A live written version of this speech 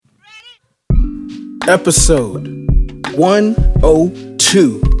Episode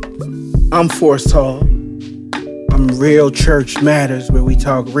 102. I'm Forrest Hall. I'm Real Church Matters, where we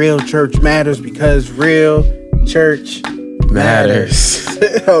talk real church matters because real church matters.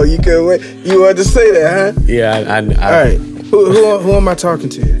 Oh, you could wait. You wanted to say that, huh? Yeah, I All right. Who am I talking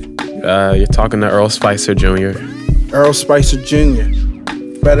to? You're talking to Earl Spicer Jr. Earl Spicer Jr.,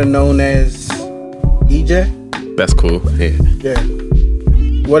 better known as EJ. That's cool. Yeah. Yeah.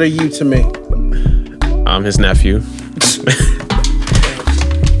 What are you to me? I'm his nephew.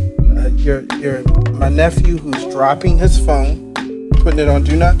 You're my nephew who's dropping his phone, putting it on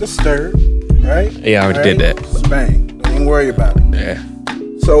Do Not Disturb, right? Yeah, I already did that. Bang. Don't even worry about it. Yeah.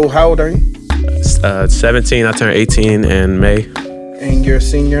 So how old are you? 17. I turned 18 in May. And you're a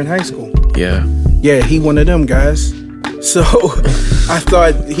senior in high school. Yeah. Yeah, he one of them guys. So I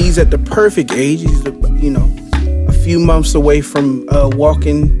thought he's at the perfect age. He's, a few months away from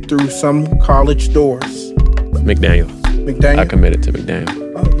walking through some college doors. McDaniel. I committed to McDaniel.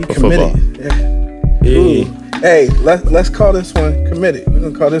 Oh, you for committed. Football. Yeah. Hey, let's call this one committed. We're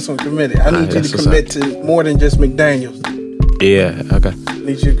gonna call this one committed. I need you to commit to more than just McDaniels. Yeah, okay. I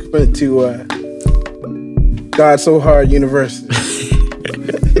need you to commit to God So Hard University.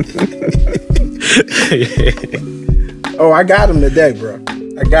 Oh, I got him today, bro.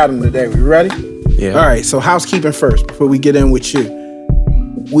 I got him today. We ready? Yeah. All right, so housekeeping first before we get in with you.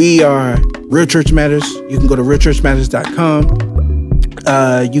 We are Real Church Matters. You can go to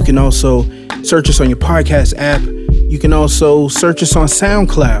realchurchmatters.com. You can also search us on your podcast app. You can also search us on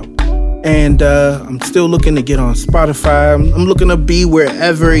SoundCloud. And I'm still looking to get on Spotify. I'm looking to be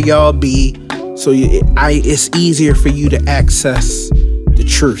wherever y'all be, so it's easier for you to access the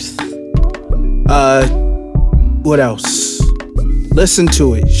truth. What else? Listen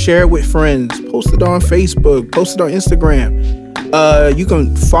to it. Share it with friends. Post it on Facebook. Post it on Instagram. You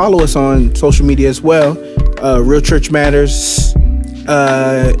can follow us on social media as well. Real Church Matters,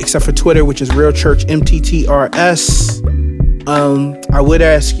 except for Twitter, which is Real Church MTTRS. I would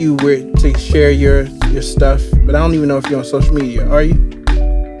ask you to share your stuff, but I don't even know if you're on social media. Are you?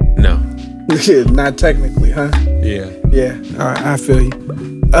 No. Not technically, huh? Yeah. Yeah. All right, I feel you.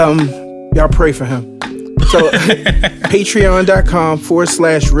 Y'all pray for him. So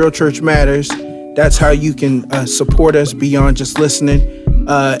patreon.com/Real Church Matters. That's how you can support us beyond just listening.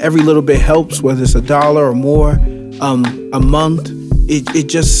 Every little bit helps, whether it's $1 or more a month. It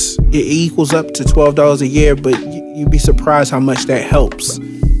equals up to $12 a year, but you'd be surprised how much that helps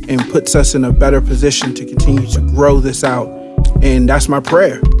and puts us in a better position to continue to grow this out. And that's my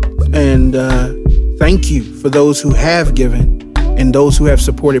prayer. And thank you for those who have given and those who have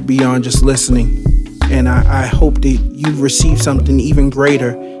supported beyond just listening. And I hope that you receive something even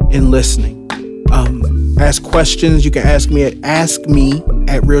greater in listening. Ask questions. You can ask me at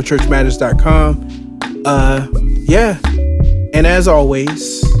realchurchmatters.com. Yeah. And as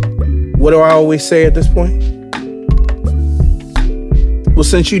always, what do I always say at this point? Well,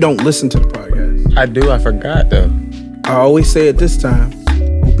 since you don't listen to the podcast. I do. I forgot, though. I always say it this time.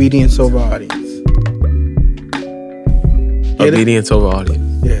 Obedience over audience. Obedience over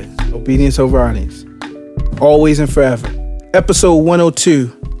audience. Yeah. Obedience over audience. Always and forever. Episode 102.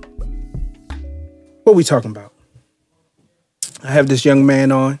 What are we talking about? I have this young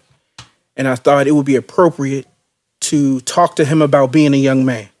man on, and I thought it would be appropriate to talk to him about being a young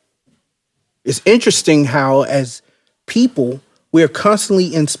man. It's interesting how, as people, we are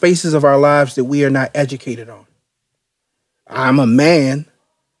constantly in spaces of our lives that we are not educated on. I'm a man.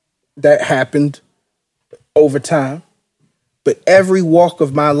 That happened over time. But every walk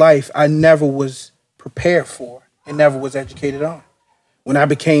of my life, I never was prepared for and never was educated on. When I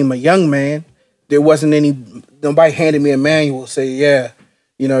became a young man, there wasn't nobody handed me a manual say, yeah,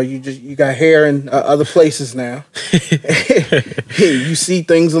 you got hair in other places now. You see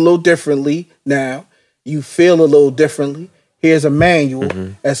things a little differently now. You feel a little differently. Here's a manual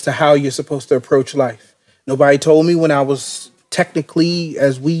as to how you're supposed to approach life. Nobody told me when I was technically,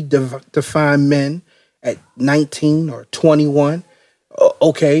 as we define men, at 19 or 21,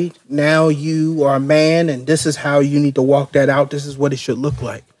 okay, now you are a man and this is how you need to walk that out. This is what it should look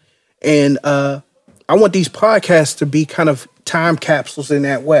like. And I want these podcasts to be kind of time capsules in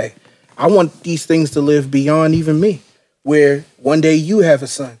that way. I want these things to live beyond even me, where one day you have a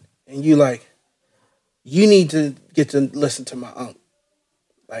son and you need to get to listen to my uncle.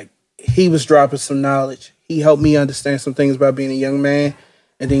 Like, he was dropping some knowledge. He helped me understand some things about being a young man.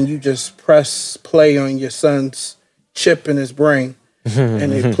 And then you just press play on your son's chip in his brain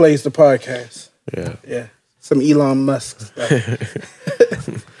and it plays the podcast. Yeah. Some Elon Musk stuff.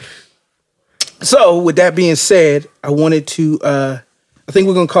 So with that being said, I I think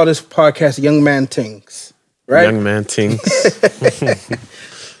we're going to call this podcast Young Man Tings, right? Young Man Tings.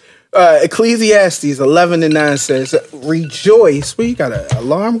 Ecclesiastes 11:9 says, rejoice. Well, you got an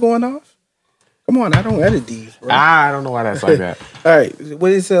alarm going off? Come on, I don't edit these, bro. I don't know why that's like that. All right,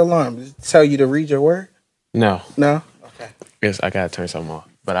 what is the alarm? Does it tell you to read your word? No. No? Okay. Yes, I got to turn something off,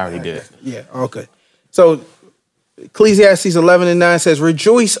 but I already did it. Yeah, all good. So Ecclesiastes 11:9 says,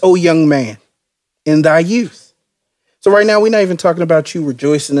 rejoice, O young man, in thy youth. So right now, we're not even talking about you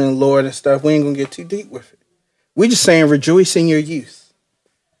rejoicing in the Lord and stuff. We ain't going to get too deep with it. We're just saying rejoice in your youth.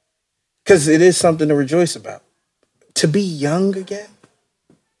 Because it is something to rejoice about. To be young again.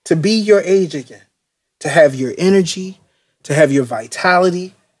 To be your age again. To have your energy. To have your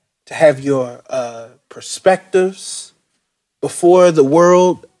vitality. To have your perspectives. Before the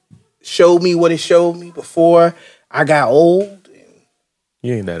world showed me what it showed me. Before I got old.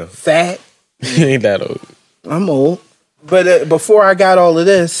 You ain't that old. Fat. You ain't that old. I'm old. But before I got all of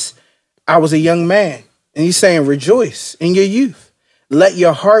this, I was a young man. And he's saying, rejoice in your youth. Let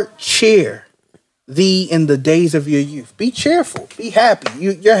your heart cheer thee in the days of your youth. Be cheerful. Be happy.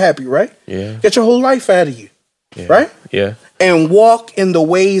 You're happy, right? Yeah. Get your whole life out of you. Yeah. Right? Yeah. And walk in the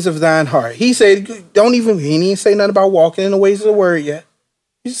ways of thine heart. He said, he didn't say nothing about walking in the ways of the word yet.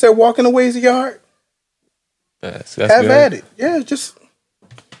 He said, walk in the ways of your heart. That's Have good. at it. Yeah, just,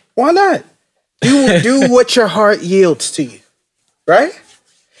 why not? Do what your heart yields to you. Right?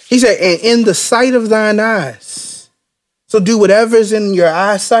 He said, and in the sight of thine eyes. So do whatever's in your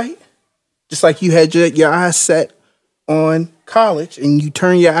eyesight. Just like you had your eyes set on college and you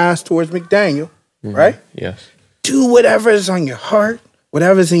turn your eyes towards McDaniel. Mm-hmm. Right? Yes. Do whatever's on your heart,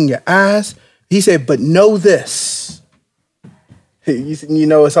 whatever's in your eyes. He said, but know this. You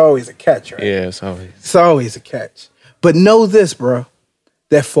know, it's always a catch, right? Yeah, it's always. It's always a catch. But know this, bro.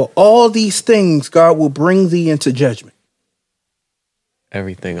 That for all these things, God will bring thee into judgment.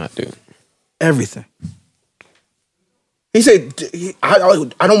 Everything I do. Everything. He said,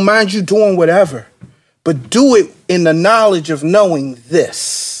 I don't mind you doing whatever, but do it in the knowledge of knowing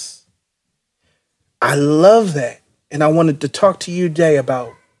this. I love that. And I wanted to talk to you today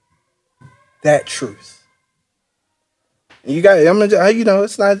about that truth. And you got it.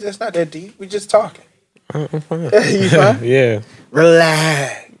 It's not that deep. We're just talking. I'm fine. You fine? Yeah.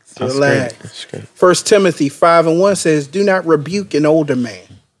 Relax. That's Relax. great. That's great. 1 Timothy 5:1 says, do not rebuke an older man,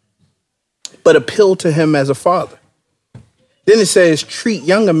 but appeal to him as a father. Then it says, treat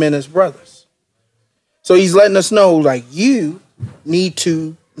younger men as brothers. So he's letting us know, like, you need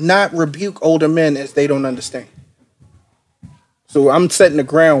to not rebuke older men as they don't understand. So I'm setting the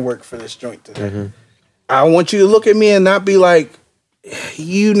groundwork for this joint today. Mm-hmm. I want you to look at me and not be like,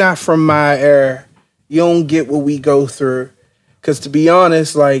 you not from my era. You don't get what we go through. Because to be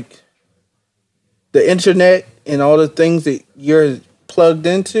honest, like, the internet and all the things that you're plugged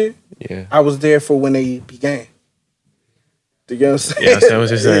into, yeah, I was there for when they began. Do you know what I'm saying? Yeah, I understand what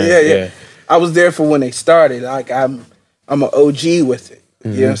you're saying. Yeah. I was there for when they started. Like, I'm an OG with it.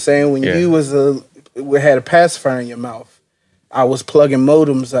 Mm-hmm. You know what I'm saying? When you had a pacifier in your mouth, I was plugging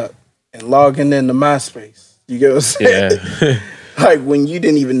modems up and logging into MySpace. You get what I'm saying? Yeah. Like, when you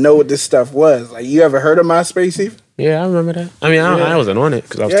didn't even know what this stuff was. Like, you ever heard of MySpace even? Yeah, I remember that. I mean, I wasn't on it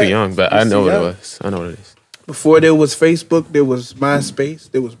because I was too young, but I know what it was. I know what it is. Before there was Facebook, there was MySpace,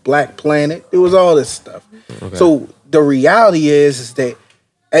 there was Black Planet, there was all this stuff. Okay. So the reality is that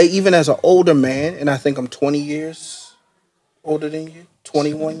even as an older man, and I think I'm 20 years older than you,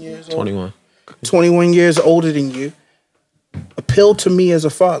 21 years old. 21. 21 years older than you. Appeal to me as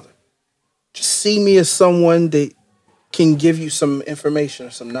a father. Just see me as someone that can give you some information or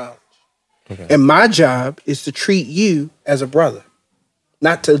some knowledge. Okay. And my job is to treat you as a brother,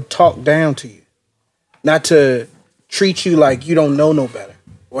 not to talk down to you, not to treat you like you don't know no better,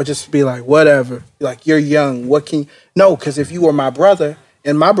 or just be like, whatever, like you're young. What can you? No, because if you were my brother,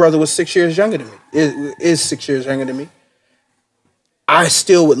 and my brother was 6 years younger than me, is 6 years younger than me, I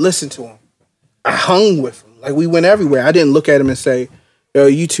still would listen to him. I hung with him. Like, we went everywhere. I didn't look at him and say, yo,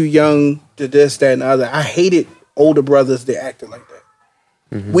 you too young to this, that, and the other. I hated older brothers that acted like that.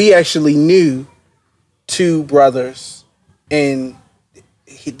 Mm-hmm. We actually knew two brothers, and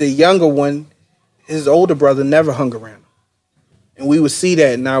the younger one, his older brother, never hung around him. And we would see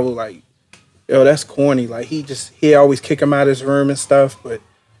that, and I was like, yo, that's corny. Like, he always kick him out of his room and stuff. But,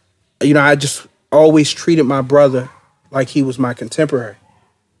 I just always treated my brother like he was my contemporary.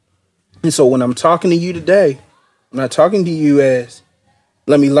 And so when I'm talking to you today, I'm not talking to you as,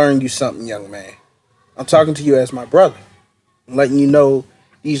 let me learn you something, young man. I'm talking to you as my brother. I'm letting you know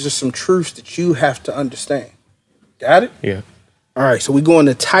these are some truths that you have to understand. Got it? Yeah. All right, so we go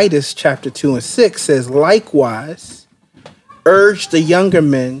into Titus chapter 2 and 6 says, likewise, urge the younger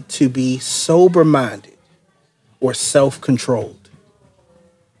men to be sober-minded or self-controlled.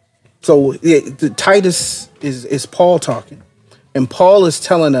 So the Titus is Paul talking. And Paul is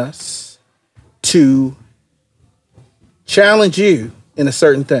telling us to challenge you in a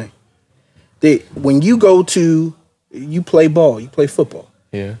certain thing. That when you play ball, you play football.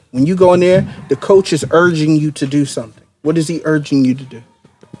 Yeah. When you go in there, the coach is urging you to do something. What is he urging you to do?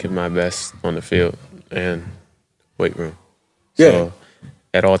 Give my best on the field and weight room. Yeah. So,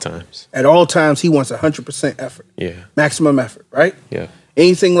 at all times. At all times, he wants 100% effort. Yeah. Maximum effort, right? Yeah.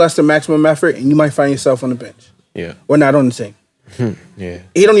 Anything less than maximum effort, and you might find yourself on the bench. Yeah. Or not on the team. Yeah.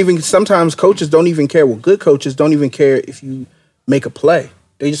 Sometimes coaches don't even care. Well, good coaches don't even care if you make a play.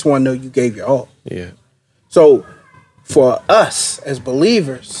 They just want to know you gave your all. Yeah. So for us as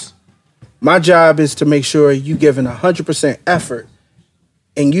believers, my job is to make sure you giving 100% effort.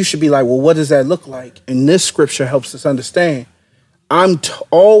 And you should be like, well, what does that look like? And this scripture helps us understand. I'm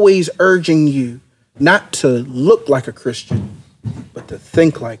always urging you not to look like a Christian, but to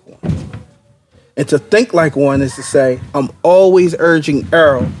think like one. And to think like one is to say, I'm always urging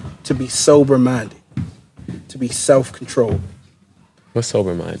Errol to be sober-minded, to be self-controlled. What's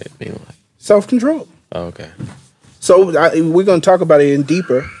sober-minded mean like? Self-controlled. Oh, okay. So we're going to talk about it in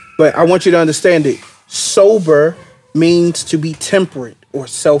deeper, but I want you to understand that sober means to be temperate or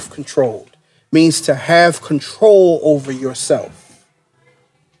self-controlled, means to have control over yourself.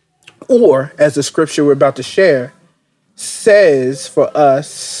 Or, as the scripture we're about to share says for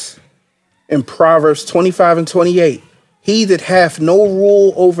us in Proverbs 25 and 28, he that hath no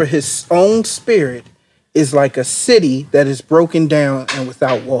rule over his own spirit is like a city that is broken down and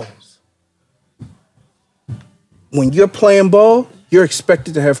without walls. When you're playing ball, you're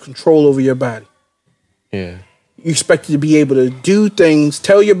expected to have control over your body. Yeah. You're expected to be able to do things,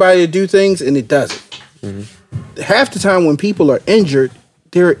 tell your body to do things, and it doesn't. Mm-hmm. Half the time when people are injured,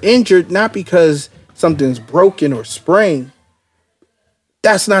 they're injured not because something's broken or sprained.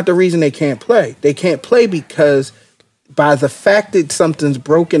 That's not the reason they can't play. They can't play because by the fact that something's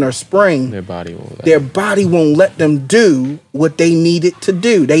broken or sprained, their body won't let them do what they need it to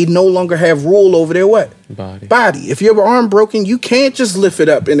do. They no longer have rule over their what? Body. If your arm broken, you can't just lift it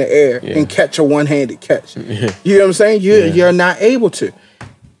up in the air and catch a one-handed catch. Yeah. You know what I'm saying? You're not able to.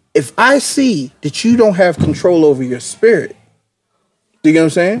 If I see that you don't have control over your spirit, do you get what I'm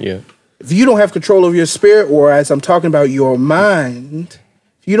saying? Yeah. If you don't have control over your spirit, or as I'm talking about your mind,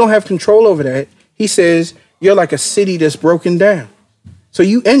 if you don't have control over that, he says you're like a city that's broken down. So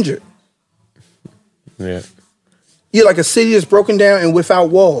you injured. Yeah. You're like a city that's broken down and without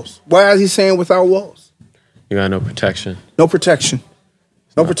walls. Why is he saying without walls? You got no protection. No protection.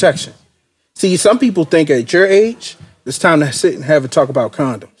 No protection. See, some people think at your age, it's time to sit and have a talk about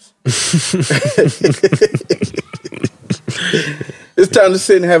condoms. It's time to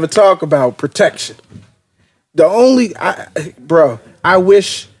sit and have a talk about protection. I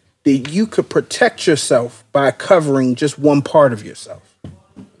wish that you could protect yourself by covering just one part of yourself.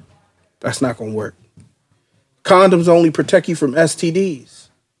 That's not going to work. Condoms only protect you from STDs.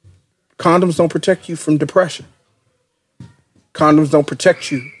 Condoms don't protect you from depression. Condoms don't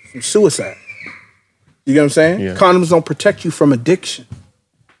protect you from suicide. You get what I'm saying? Yeah. Condoms don't protect you from addiction.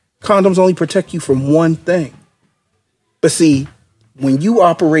 Condoms only protect you from one thing. But see, when you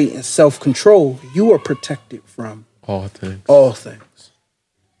operate in self-control, you are protected from all things. All things.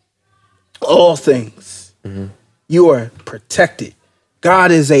 All things. Mm-hmm. You are protected. God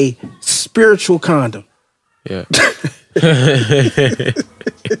is a spiritual condom. Yeah.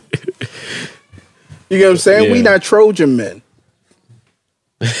 You get what I'm saying? Yeah. We not Trojan men.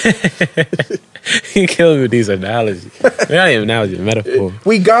 You kill me with these analogies. Not even analogy, metaphor.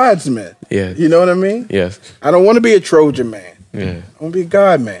 We God's men. Yeah. You know what I mean? Yes. I don't want to be a Trojan man. Yeah. I want to be a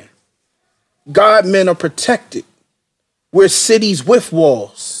God man. God men are protected. We're cities with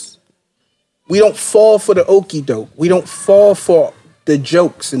walls. We don't fall for the okie doke. We don't fall for the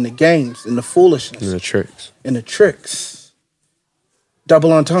jokes and the games and the foolishness. And the tricks. And the tricks.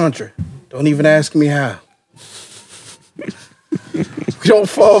 Double entendre. Don't even ask me how. We don't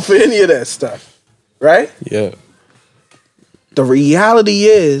fall for any of that stuff. Right? Yeah. The reality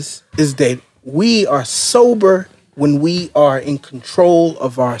is that we are sober when we are in control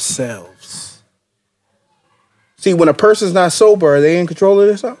of ourselves. See, when a person's not sober, are they in control of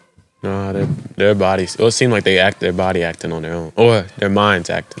themselves? No, their bodies. It would seem like their body acting on their own, or their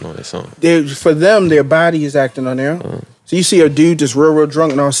mind's acting on its own. For them, their body is acting on their own. So you see a dude just real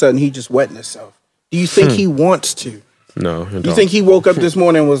drunk, and all of a sudden he just wetting himself. Do you think he wants to? No. You think he woke up this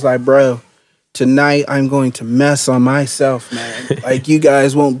morning and was like, bro, tonight I'm going to mess on myself, man. Like, you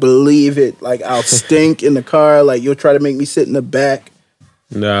guys won't believe it. Like, I'll stink in the car. Like, you'll try to make me sit in the back.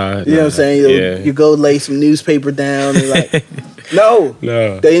 Nah. You know what I'm saying? You go lay some newspaper down and like, no.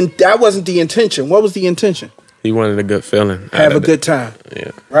 That wasn't the intention. What was the intention? He wanted a good feeling. Have a good time.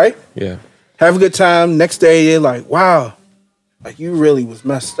 Yeah. Right? Yeah. Have a good time. Next day, they're like, wow, like, you really was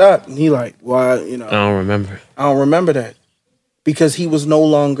messed up. And he like, well, you know. I don't remember. I don't remember that. Because he was no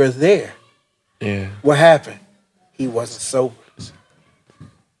longer there. Yeah. What happened? He wasn't sober.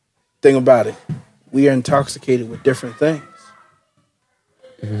 Thing about it, we are intoxicated with different things.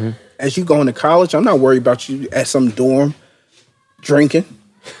 Mm-hmm. As you go into college, I'm not worried about you at some dorm drinking.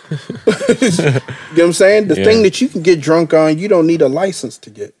 You know what I'm saying? The thing that you can get drunk on, you don't need a license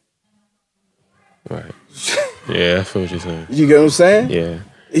to get. Right. Yeah, I feel what you're saying. You get what I'm saying? Yeah.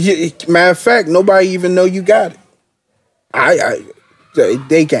 Matter of fact, nobody even know you got it.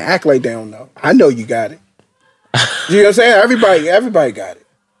 They can act like they don't know. I know you got it. You know what I'm saying? Everybody got it.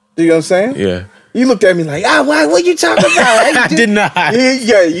 You know what I'm saying? Yeah. You looked at me like, what you talking about? I did not.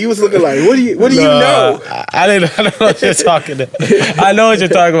 Yeah, you was looking like, what do you know? I know what you're talking about. I know what you're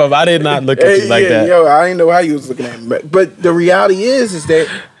talking about, but I did not look at you like that. Yo, I didn't know how you was looking at me. But the reality is that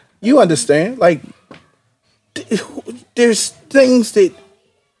you understand, like, there's things that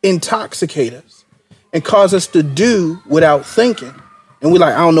intoxicate us and cause us to do without thinking. And we're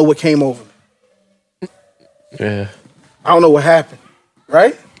like, I don't know what came over me. Yeah. I don't know what happened.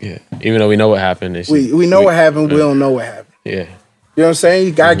 Right? Yeah. Even though we know what happened. We know what happened, we don't know what happened. Yeah. You know what I'm saying?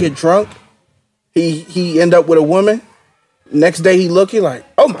 You gotta get drunk. He end up with a woman. Next day he look, he like,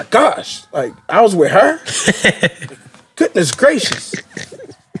 oh my gosh, like, I was with her? Goodness gracious.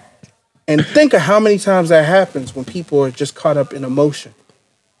 And think of how many times that happens when people are just caught up in emotion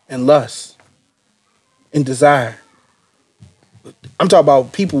and lust and desire. I'm talking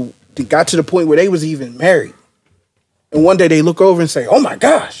about people that got to the point where they was even married. And one day they look over and say, oh my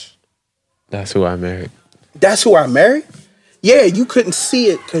gosh. That's who I married. That's who I married? Yeah, you couldn't see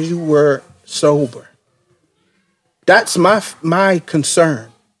it because you were sober. That's my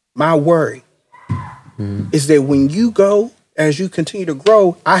concern, my worry, is that when you go, as you continue to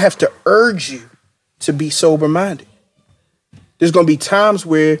grow, I have to urge you to be sober-minded. There's going to be times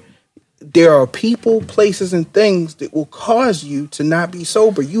where there are people, places, and things that will cause you to not be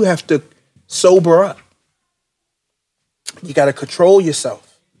sober. You have to sober up. You got to control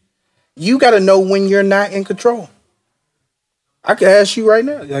yourself. You got to know when you're not in control. I can ask you right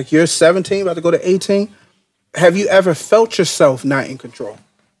now, like, you're 17, about to go to 18. Have you ever felt yourself not in control?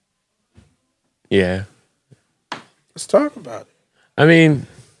 Yeah. Let's talk about it. I mean,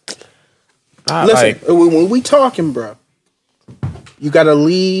 listen, when we talking, bro, you got to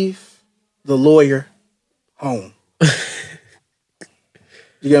leave the lawyer home. You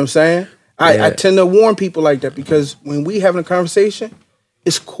get what I'm saying? Yeah. I tend to warn people like that because when we having a conversation,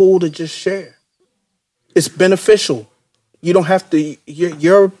 it's cool to just share. It's beneficial. You don't have to.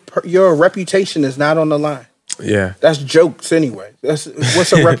 Your reputation is not on the line. Yeah, that's jokes anyway.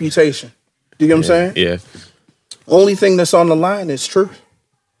 What's a reputation? Do you get what I'm saying? Yeah. Only thing that's on the line is truth.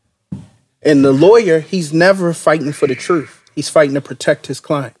 And the lawyer, he's never fighting for the truth. He's fighting to protect his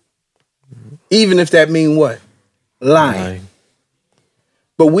client, even if that mean what? Lying.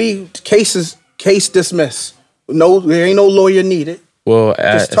 But case dismissed. No, there ain't no lawyer needed. Well,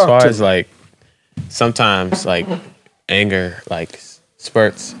 as far as like sometimes like anger like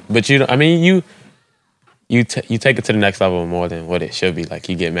spurts, but you take it to the next level more than what it should be. Like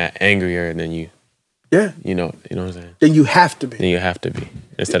you get mad, angrier, and then you know what I'm saying. Then you have to be. Then you have to be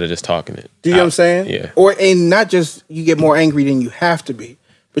instead of just talking it. Do you know what I'm saying? Yeah. And not just you get more angry than you have to be,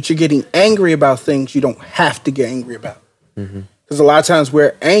 but you're getting angry about things you don't have to get angry about. Because a lot of times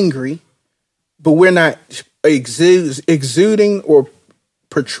we're angry, but we're not exuding or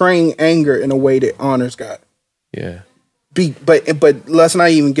portraying anger in a way that honors God. Yeah. But let's not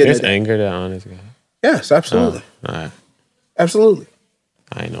even get into that. Anger that honors God. Yes, absolutely. All right. Absolutely.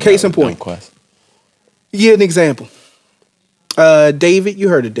 I know. Case in point. Yeah, an example. David, you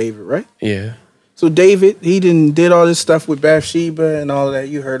heard of David, right? Yeah. So David, he did all this stuff with Bathsheba and all that.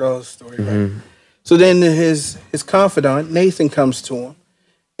 You heard all the story, right? So then his confidant, Nathan, comes to him.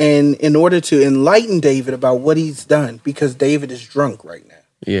 And in order to enlighten David about what he's done, because David is drunk right now.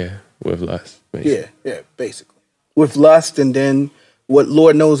 Yeah, with lust. Basically. Yeah, basically. With lust, and then what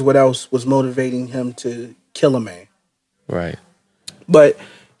Lord knows what else was motivating him to kill a man. Right. But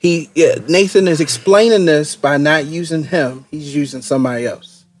Nathan is explaining this by not using him. He's using somebody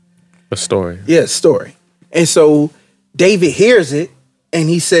else. A story. Yeah, story. And so David hears it, and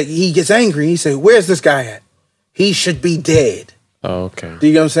he gets angry. He said, where's this guy at? He should be dead. Oh, okay. Do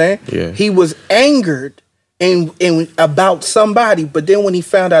you get what I'm saying? Yeah. He was angered and about somebody, but then when he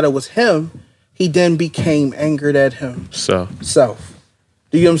found out it was him, he then became angered at himself.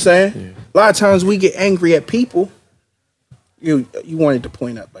 Do you get what I'm saying? Yeah. A lot of times we get angry at people. You wanted to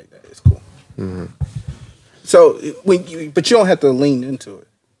point up like that. It's cool. Mm-hmm. So but you don't have to lean into it.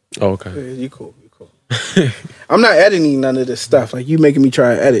 Oh, okay. You cool. I'm not editing none of this stuff. Like you making me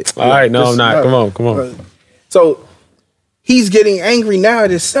try to edit. All right, no, I'm not. Come on. So he's getting angry now at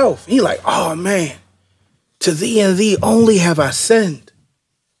himself. He like, oh man, to thee and thee only have I sinned.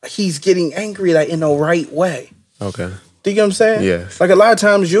 He's getting angry like in the right way. Okay. Do you get what I'm saying? Yes. Like a lot of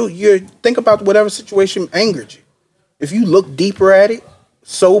times you think about whatever situation angered you. If you look deeper at it,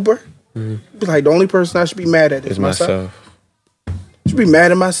 sober, be like, the only person I should be mad at is myself. I should be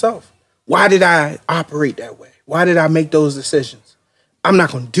mad at myself. Why did I operate that way? Why did I make those decisions? I'm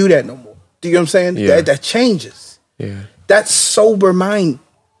not going to do that no more. Do you know what I'm saying? Yeah. That changes. Yeah. That's sober mind.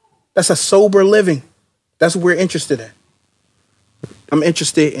 That's a sober living. That's what we're interested in. I'm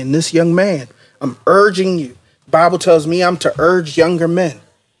interested in this young man. I'm urging you. The Bible tells me I'm to urge younger men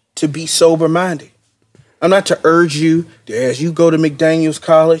to be sober-minded. I'm not to urge you that as you go to McDaniels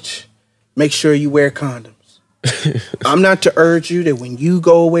College, make sure you wear condoms. I'm not to urge you that when you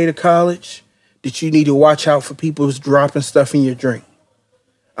go away to college, that you need to watch out for people who's dropping stuff in your drink.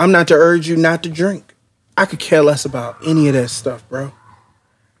 I'm not to urge you not to drink. I could care less about any of that stuff, bro.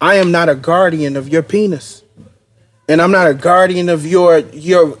 I am not a guardian of your penis. And I'm not a guardian of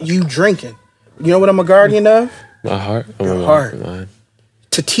you drinking. You know what I'm a guardian of? My heart. Your heart.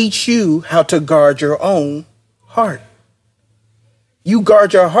 To teach you how to guard your own heart. You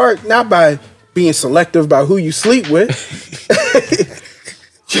guard your heart not by being selective about who you sleep with.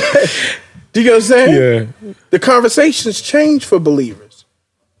 Do you get what I'm saying? Yeah. The conversations change for believers.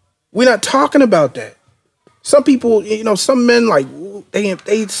 We're not talking about that. Some people, some men like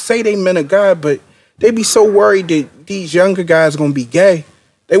they say they men of God, but they be so worried that these younger guys are gonna be gay.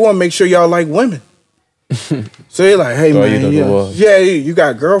 They want to make sure y'all like women. So they're like, hey man, you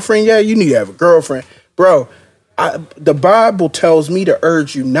got a girlfriend? Yeah, you need to have a girlfriend, bro. The Bible tells me to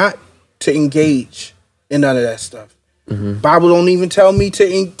urge you not to engage in none of that stuff. Mm-hmm. Bible don't even tell me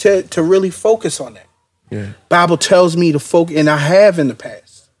to really focus on that. Yeah. Bible tells me to focus, and I have in the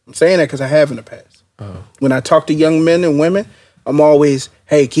past. I'm saying that because I have in the past. Oh. When I talk to young men and women, I'm always,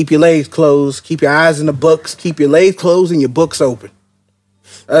 hey, keep your legs closed, keep your eyes in the books, keep your legs closed and your books open.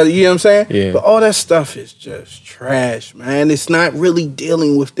 You know what I'm saying? Yeah. But all that stuff is just trash, man. It's not really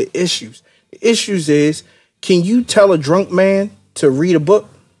dealing with the issues. The issues is, can you tell a drunk man to read a book?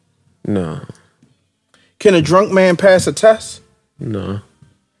 No. Can a drunk man pass a test? No.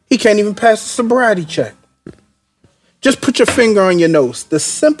 He can't even pass a sobriety check. Just put your finger on your nose. The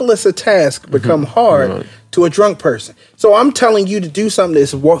simplest of tasks become hard to a drunk person. So I'm telling you to do something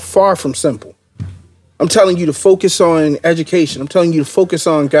that's far from simple. I'm telling you to focus on education. I'm telling you to focus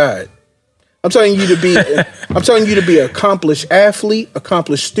on God. I'm telling you to be an accomplished athlete,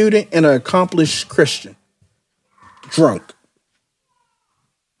 accomplished student, and an accomplished Christian. Drunk.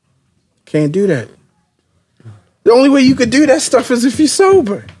 Can't do that. The only way you could do that stuff is if you're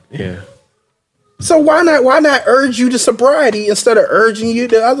sober. Yeah. So why not urge you to sobriety instead of urging you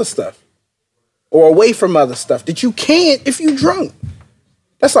to other stuff? Or away from other stuff that you can't if you drunk.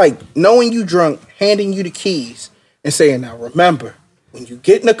 That's like knowing you drunk, handing you the keys, and saying, now remember, when you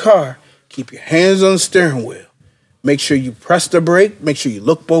get in the car, keep your hands on the steering wheel. Make sure you press the brake. Make sure you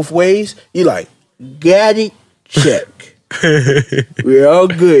look both ways. You like, got it, check. We're all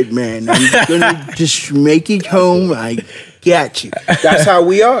good, man. I'm gonna just make it home. I got you. That's how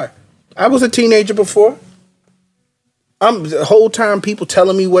we are. I was a teenager before. I'm the whole time people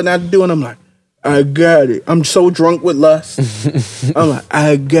telling me what not to do, and I'm like, I got it. I'm so drunk with lust. I'm like,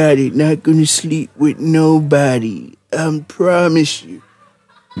 I got it. Not gonna sleep with nobody. I promise you.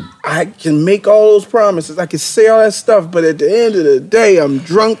 I can make all those promises. I can say all that stuff, but at the end of the day, I'm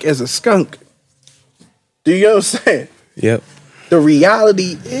drunk as a skunk. Do you know what I'm saying? Yep. The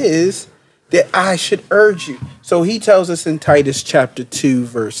reality is that I should urge you. So he tells us in Titus chapter 2,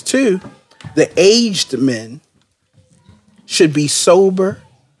 verse 2, the aged men should be sober,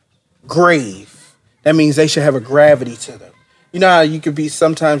 grave. That means they should have a gravity to them. You know how you could be,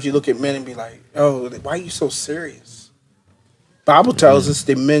 sometimes you look at men and be like, oh, why are you so serious? Bible tells us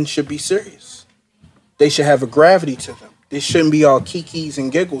that men should be serious. They should have a gravity to them. They shouldn't be all kikis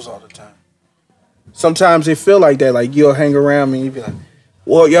and giggles all the time. Sometimes they feel like that. Like you'll hang around me and you'll be like,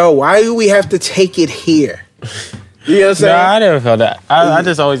 well, yo, why do we have to take it here? You know what I'm saying? No, I never felt that. I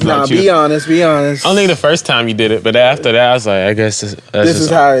just always liked you. Be honest. Only the first time you did it, but after that, I was like, I guess this is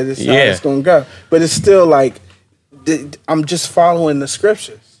how it's going to go. But it's still like, I'm just following the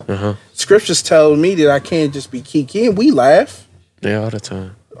scriptures. Uh-huh. Scriptures tell me that I can't just be kiki, and we laugh. Yeah, all the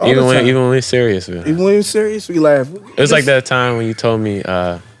time. Even when we're serious, man. Even when we're serious, we laugh. It was like that time when you told me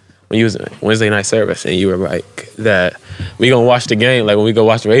when you was in Wednesday night service, and you were like that we gonna watch the game, like when we go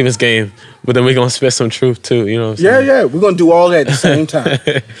watch the Ravens game, but then we gonna spit some truth too. You know what I'm saying? Yeah, we're gonna do all that at the same time.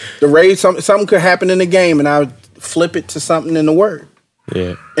 The Ravens, something could happen in the game, and I'll flip it to something in the Word.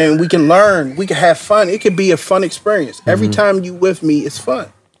 Yeah. And we can learn. We can have fun. It could be a fun experience. Every time you with me, it's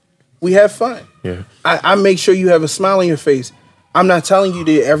fun. We have fun. Yeah. I make sure you have a smile on your face. I'm not telling you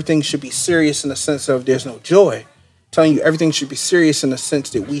that everything should be serious in the sense of there's no joy. I'm telling you everything should be serious in the sense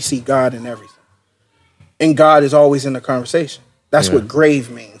that we see God in everything. And God is always in the conversation. That's what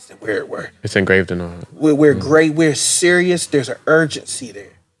grave means. That we're it's engraved in our heart. We're great. We're serious. There's an urgency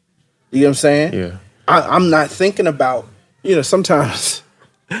there. You know what I'm saying? Yeah. I'm not thinking about, sometimes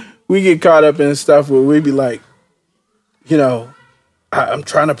we get caught up in stuff where we be like, I'm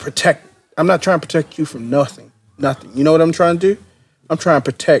trying to protect. I'm not trying to protect you from nothing. Nothing. You know what I'm trying to do? I'm trying to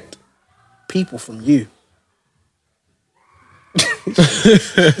protect people from you.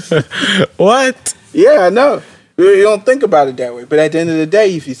 What? Yeah, I know. You don't think about it that way. But at the end of the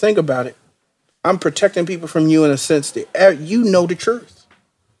day, if you think about it, I'm protecting people from you in a sense that you know the truth.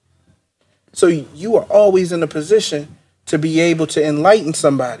 So you are always in a position to be able to enlighten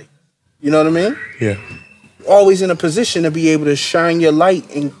somebody. You know what I mean? Yeah. Always in a position to be able to shine your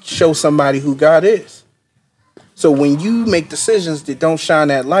light and show somebody who God is. So when you make decisions that don't shine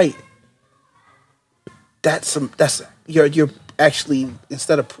that light, you're actually,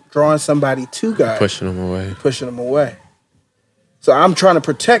 instead of drawing somebody to God, pushing them away. So I'm trying to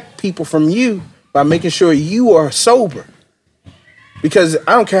protect people from you by making sure you are sober. Because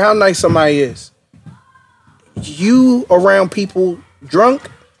I don't care how nice somebody is. You around people drunk,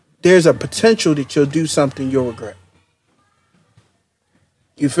 there's a potential that you'll do something you'll regret.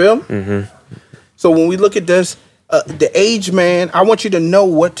 You feel? Mm-hmm. So when we look at this, the age man, I want you to know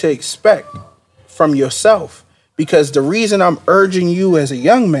what to expect from yourself. Because the reason I'm urging you as a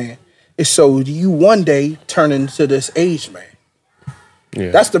young man is so you one day turn into this aged man.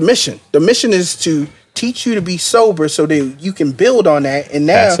 Yeah. That's the mission. The mission is to teach you to be sober so that you can build on that. And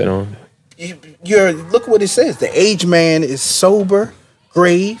now, pass it on. Look what it says. The aged man is sober,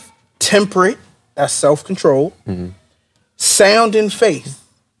 grave, temperate, that's self-control, sound in faith,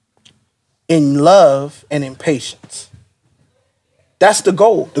 in love, and in patience. That's the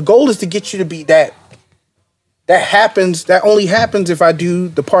goal. The goal is to get you to be that. That only happens if I do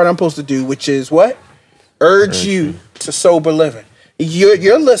the part I'm supposed to do, which is what? Urge you to sober living.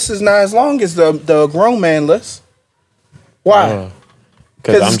 Your list is not as long as the grown man list. Why?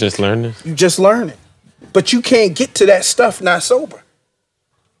 Because I'm just learning. You just learning. But you can't get to that stuff not sober.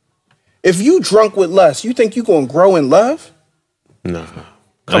 If you drunk with lust, you think you going to grow in love? No.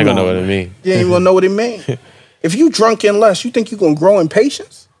 I ain't going to know what it mean. You ain't going to know what it mean. If you drunk in lust, you think you going to grow in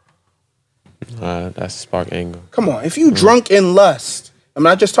patience? That's spark anger. Come on. If you drunk in lust, I'm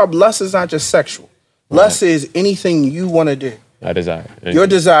not just talking, lust is not just sexual. Lust is anything you want to do. I desire. Your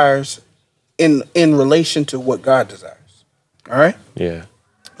desires in relation to what God desires. All right? Yeah.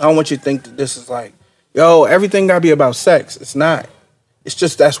 I don't want you to think that this is like, everything got to be about sex. It's not. It's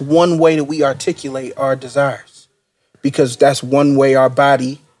just that's one way that we articulate our desires. Because that's one way our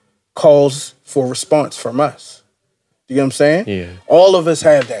body calls for response from us. You know what I'm saying? Yeah. All of us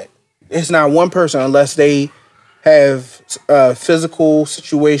have that. It's not one person unless they have a physical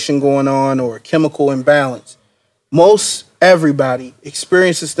situation going on or a chemical imbalance. Most everybody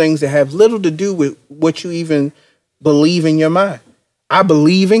experiences things that have little to do with what you even believe in your mind. I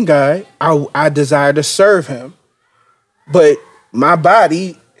believe in God. I desire to serve him. But my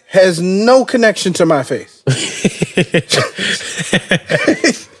body has no connection to my face.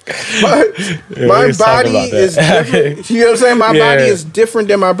 my body is different. You know what I'm saying? My body is different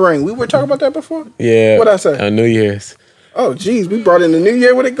than my brain. We were talking about that before? Yeah. What I say? New Year's. Oh, geez. We brought in the new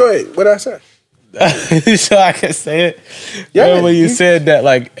year. Go ahead. What I say? So I can say it. Yeah. When you said that,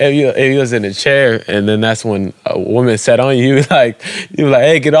 like, if you was in a chair and then that's when a woman sat on you, you were like,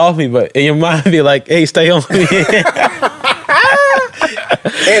 hey, get off me. But in your mind, be like, hey, stay on me.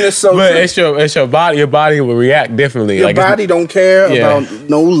 And it's so but it's your body. Your body will react differently. Your body don't care about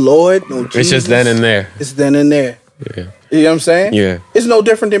no Lord, no Jesus. It's just then and there. It's then and there. Yeah. You know what I'm saying? Yeah. It's no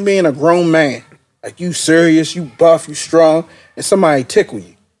different than being a grown man. Like you serious, you buff, you strong, and somebody tickle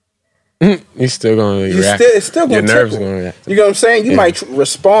you. You're still going to react. It's still going to tickle. Your nerves going to react. You know what I'm saying? You might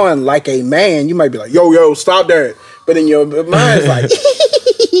respond like a man. You might be like, yo, stop that. But in your mind, it's like,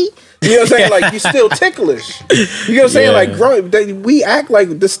 You know what I'm saying? Like, you still ticklish. You know what I'm saying? Yeah. Like, we act like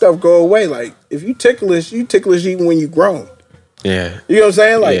this stuff go away. Like, if you ticklish even when you grown. Yeah. You know what I'm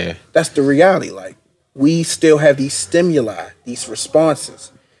saying? Like, Yeah. that's the reality. Like, we still have these stimuli, these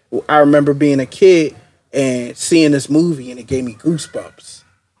responses. I remember being a kid and seeing this movie, and it gave me goosebumps.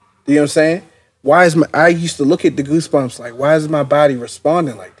 You know what I'm saying? I used to look at the goosebumps like, why is my body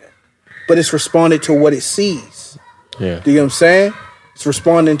responding like that? But it's responding to what it sees. Yeah. Do you know what I'm saying? It's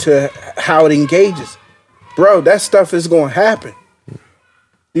responding to how it engages. Bro, that stuff is going to happen.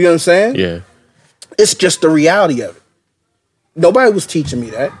 You know what I'm saying? Yeah. It's just the reality of it. Nobody was teaching me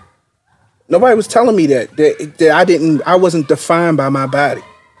that. Nobody was telling me that I wasn't defined by my body.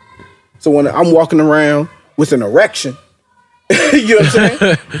 So when I'm walking around with an erection, you know what I'm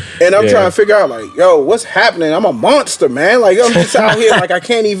saying? And I'm trying to figure out, like, yo, what's happening? I'm a monster, man. Like, I'm just out here, like, I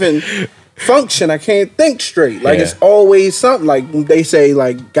can't even function. I can't think straight. Like, it's always something. Like, they say,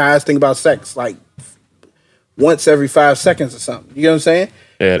 like, guys think about sex, like, once every 5 seconds or something. You know what I'm saying?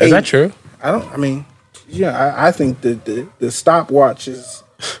 Yeah, is that true? I think the stopwatch is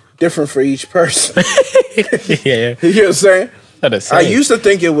different for each person. Yeah. You know what I'm saying? That I used to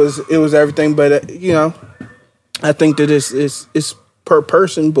think it was everything, but I think that it's per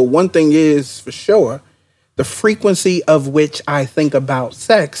person. But one thing is for sure, the frequency of which I think about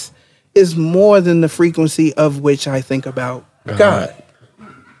sex is more than the frequency of which I think about God.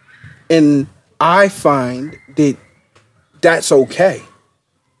 And I find that that's okay.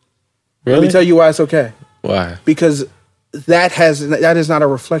 Really? Let me tell you why it's okay. Why? Because that is not a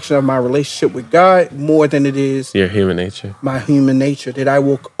reflection of my relationship with God more than it is Your human nature. my human nature that I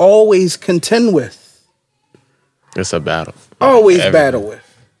will always contend with. It's a battle. Always battle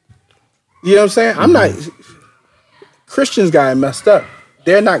with. You know what I'm saying? I'm not. Christians got it messed up.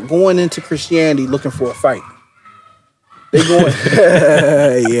 They're not going into Christianity looking for a fight. They going,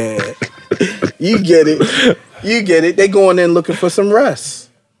 yeah. You get it. You get it. They going in looking for some rest.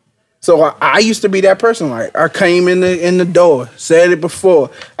 So I used to be that person. Like, I came in the door, said it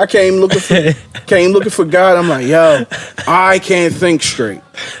before. I came looking for God. I'm like, yo, I can't think straight.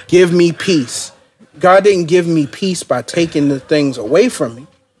 Give me peace. God didn't give me peace by taking the things away from me.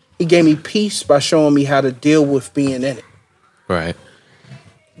 He gave me peace by showing me how to deal with being in it. Right.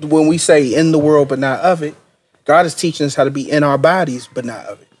 When we say in the world but not of it, God is teaching us how to be in our bodies but not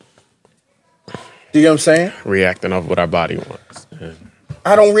of it. Do you know what I'm saying? Reacting off what our body wants. Yeah.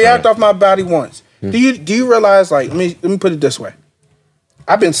 I don't react off my body once. Do you realize, like, let me put it this way.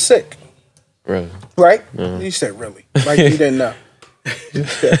 I've been sick. Really? Right? You said really. Like you didn't know.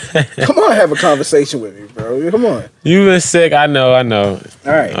 Come on, have a conversation with me, bro. Come on. You've been sick. I know. All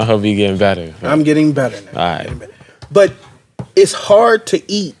right. I hope you're getting better. I'm getting better now. All right. But it's hard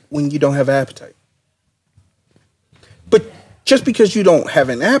to eat when you don't have appetite. But just because you don't have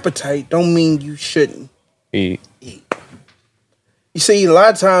an appetite don't mean you shouldn't Eat. You see, a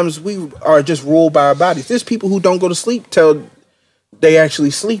lot of times we are just ruled by our bodies. There's people who don't go to sleep till they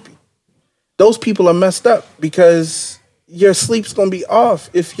actually sleepy. Those people are messed up because your sleep's going to be off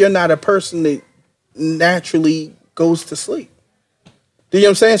if you're not a person that naturally goes to sleep. Do you know what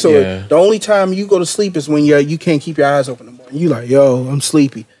I'm saying? So the only time you go to sleep is when you can't keep your eyes open in the morning. You like, yo, I'm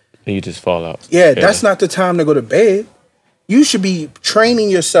sleepy. And you just fall out. Yeah, that's not the time to go to bed. You should be training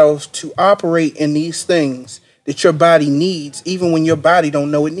yourself to operate in these things that your body needs, even when your body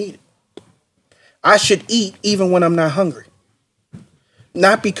don't know it needed. I should eat even when I'm not hungry.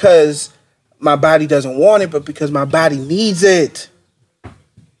 Not because my body doesn't want it, but because my body needs it.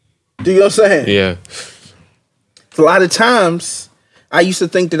 Do you know what I'm saying? Yeah. A lot of times, I used to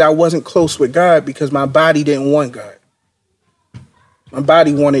think that I wasn't close with God because my body didn't want God. My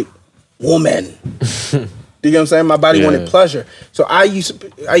body wanted woman. Do you know what I'm saying? My body wanted pleasure. So I used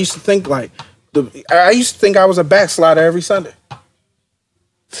to think like, I used to think I was a backslider every Sunday.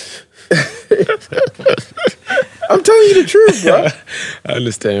 I'm telling you the truth, bro. I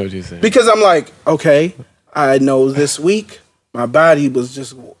understand what you're saying. Because I'm like, okay, I know this week my body was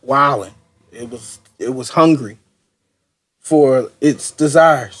just wilding. It was hungry for its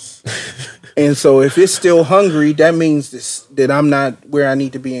desires. And so if it's still hungry, that means that I'm not where I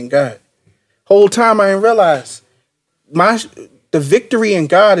need to be in God. Whole time I didn't realize the victory in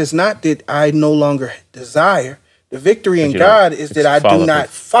God is not that I no longer desire. The victory in God is that I do not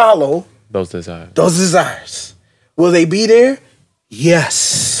follow those desires. Those desires. Will they be there?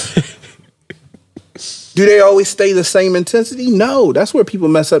 Yes. Do they always stay the same intensity? No. That's where people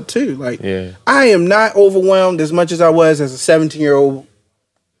mess up too. Like, I am not overwhelmed as much as I was as a 17-year-old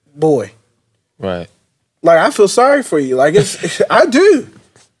boy. Right. Like, I feel sorry for you. Like, I do.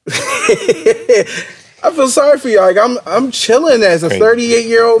 I feel sorry for you. Like I'm chilling as a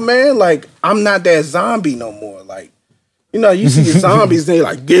 38-year-old man. Like I'm not that zombie no more. Like you see the zombies, they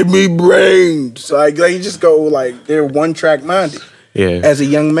like give me brains. Like you just go like they're one track minded. Yeah. As a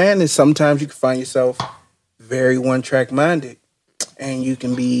young man, and sometimes you can find yourself very one track minded, and you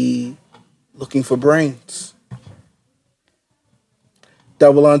can be looking for brains.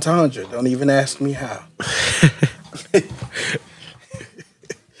 Double entendre. Don't even ask me how.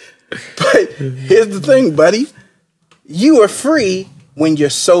 But here's the thing, buddy. You are free when you're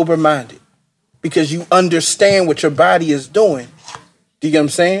sober-minded because you understand what your body is doing. Do you get what I'm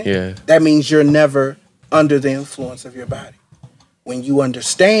saying? Yeah. That means you're never under the influence of your body. When you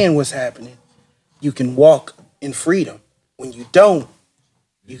understand what's happening, you can walk in freedom. When you don't,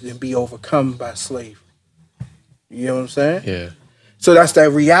 you can be overcome by slavery. You know what I'm saying? Yeah. So that's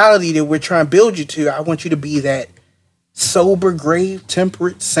that reality that we're trying to build you to. I want you to be that sober, grave,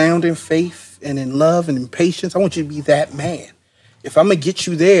 temperate, sound in faith and in love and in patience. I want you to be that man. If I'm going to get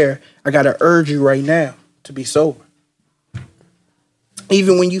you there, I got to urge you right now to be sober.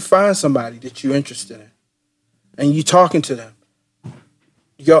 Even when you find somebody that you're interested in and you talking to them,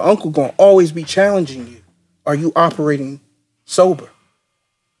 your uncle going to always be challenging you. Are you operating sober?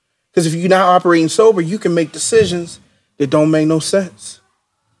 Because if you're not operating sober, you can make decisions that don't make no sense.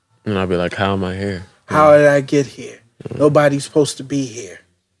 And I'll be like, how am I here? How did I get here? Nobody's supposed to be here.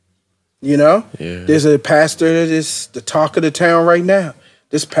 You know? Yeah. There's a pastor that is the talk of the town right now.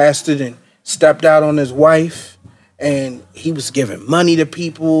 This pastor then stepped out on his wife and he was giving money to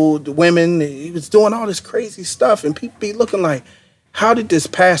people, the women. He was doing all this crazy stuff. And people be looking like, how did this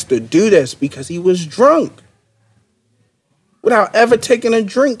pastor do this? Because he was drunk. Without ever taking a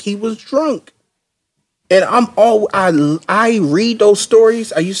drink, he was drunk. And I read those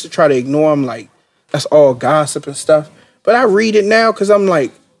stories. I used to try to ignore them like, that's all gossip and stuff. But I read it now because I'm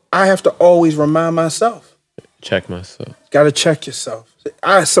like, I have to always remind myself. Check myself. Got to check yourself.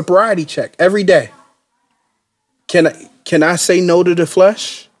 Sobriety check every day. Can I say no to the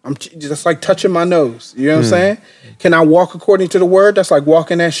flesh? I'm just like touching my nose. You know what I'm saying? Can I walk according to the word? That's like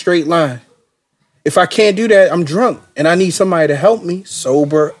walking that straight line. If I can't do that, I'm drunk. And I need somebody to help me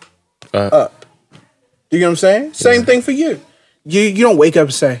sober up. You know what I'm saying? Same thing for you. You don't wake up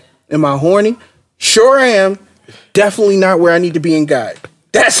and say, am I horny? Sure I am. Definitely not where I need to be in God.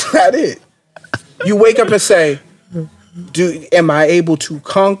 That's not it. You wake up and say, am I able to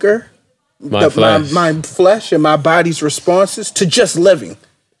conquer my flesh and my body's responses to just living?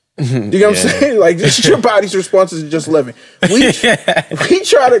 You know what I'm saying? Like, this is your body's responses to just living. We try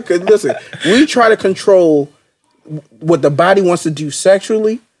to control what the body wants to do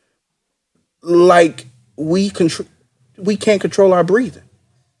sexually, like we can't control our breathing.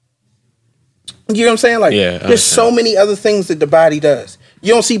 You know what I'm saying? Like, there's so many other things that the body does.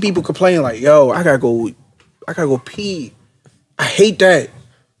 You don't see people complaining like, yo, I gotta go pee. I hate that.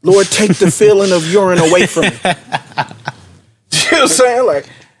 Lord, take the feeling of urine away from me. You know what I'm saying? Like,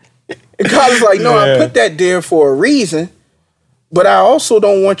 God is like, no, I put that there for a reason, but I also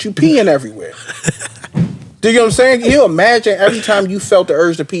don't want you peeing everywhere. Do you know what I'm saying? You imagine every time you felt the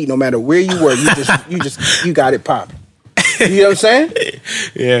urge to pee, no matter where you were, you got it popping. You know what I'm saying?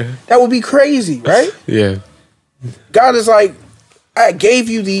 Yeah. That would be crazy, right? Yeah. God is like, I gave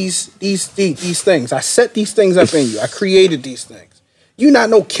you these things. I set these things up in you. I created these things. You not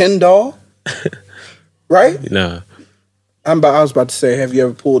no Ken doll, right? No. I was about to say, have you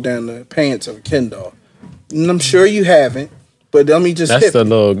ever pulled down the pants of a Ken doll? And I'm sure you haven't, but let me just That's the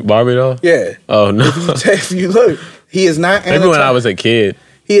little Barbie doll? Yeah. Oh, no. If you look, he is not maybe when I was a kid.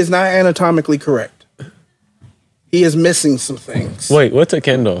 He is not anatomically correct. He is missing some things. Wait, what's a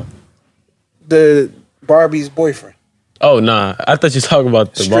Ken doll? The Barbie's boyfriend. Oh, nah. I thought you were talking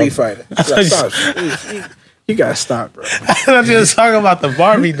about the Street Fighter. You gotta stop, bro. I thought you were talking about the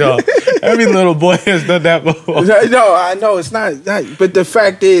Barbie doll. Every little boy has done that before. No, I know it's not. But the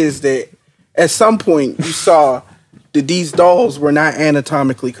fact is that at some point you saw that these dolls were not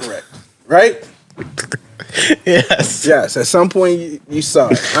anatomically correct, right? Yes. Yes. At some point you saw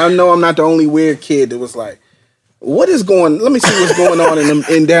it. I know I'm not the only weird kid that was like, "What is going? Let me see what's going on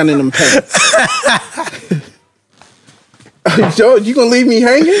down in them pants." Joe, you gonna leave me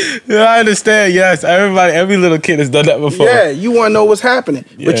hanging? Yeah, I understand. Yes, every little kid has done that before. Yeah, you want to know what's happening,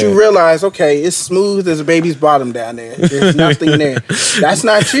 but you realize, okay, it's smooth as a baby's bottom down there. There's nothing there. That's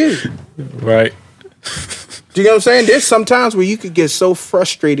not you, right? Do you know what I'm saying? There's some times where you could get so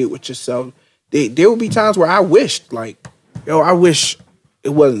frustrated with yourself. There will be times where I wished, like, I wish it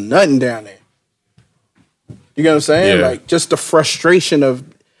wasn't nothing down there. You know what I'm saying? Yeah. Like, just the frustration of,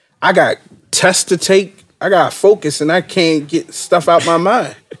 I got tests to take. I got to focus and I can't get stuff out my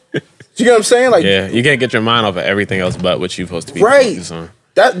mind. You Do you get what I'm saying? Like, Yeah, you can't get your mind off of everything else but what you're supposed to be right. focused on.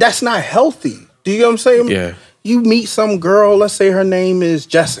 That's not healthy. Do you get what I'm saying? Yeah. You meet some girl, let's say her name is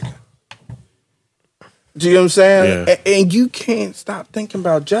Jessica. Do you know what I'm saying? Yeah. And you can't stop thinking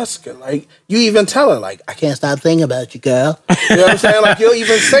about Jessica. Like, you even tell her, like, I can't stop thinking about you, girl. You know what I'm saying? Like, you'll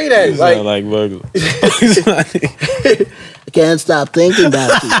even say that. Like Burglar. I can't stop thinking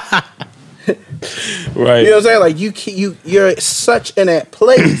about you. Right. You know what I'm saying? Like, you're such in that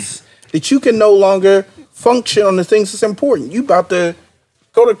place that you can no longer function on the things that's important. You about to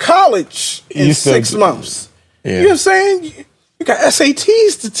go to college in 6 months. Yeah. You know what I'm saying? You got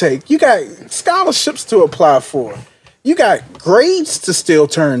SATs to take. You got scholarships to apply for. You got grades to still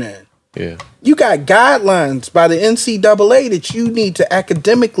turn in. Yeah. You got guidelines by the NCAA that you need to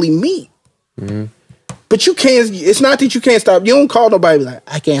academically meet. Mm-hmm. But you can't, it's not that you can't stop. You don't call nobody like,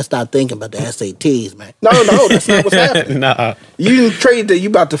 I can't stop thinking about the SATs, man. No, that's not what's happening. Nah. You didn't trade that you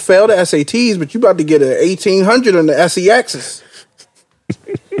about to fail the SATs, but you about to get an 1800 on the SEXs.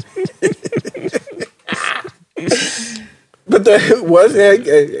 But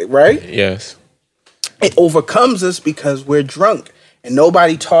right? Yes. It overcomes us because we're drunk and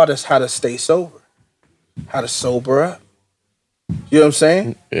nobody taught us how to stay sober, how to sober up. You know what I'm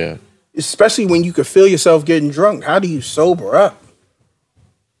saying? Yeah. Especially when you can feel yourself getting drunk. How do you sober up?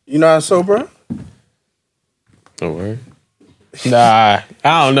 You know how to sober up? No word. Nah,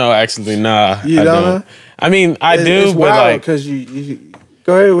 I don't know. Actually, nah. You don't know? I mean, I do, it's but wild like, because you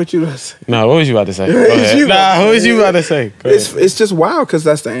go ahead. What you say? no. What was you about to say? Go ahead. What was you about to say? Go ahead. It's just wild because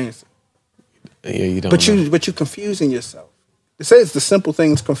that's the answer. Yeah, you don't. But know. you're confusing yourself. It says the simple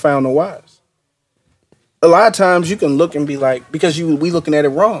things confound the wise. A lot of times you can look and be like, because we looking at it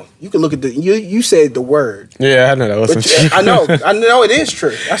wrong. You can look at you said the word. Yeah, I know that wasn't true. I know it is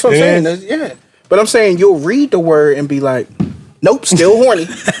true. That's what I'm saying. Yeah. But I'm saying you'll read the word and be like, nope, still horny.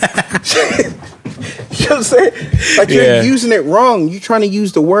 You know what I'm saying? Like you're using it wrong. You're trying to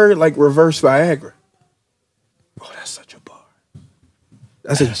use the word like reverse Viagra. Oh, that's such a bar.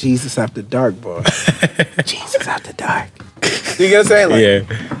 That's a Jesus after dark bar. Jesus after dark. You get what I'm saying? Like,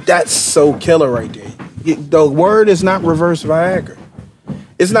 Yeah. That's so killer right there. The word is not reverse Viagra.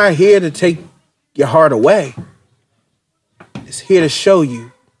 It's not here to take your heart away. It's here to show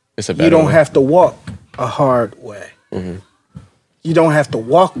you you don't have to walk a hard way. Mm-hmm. You don't have to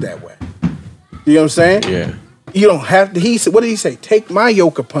walk that way. You know what I'm saying? Yeah. You don't have to. He said, what did he say? Take my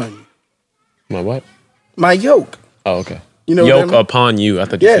yoke upon you. My what? My yoke. Oh, okay. You know yoke what I mean? upon you. I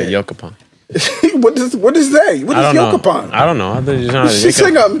thought you said yoke upon. What does that? What is yoke upon? I don't know. I thought you trying to She's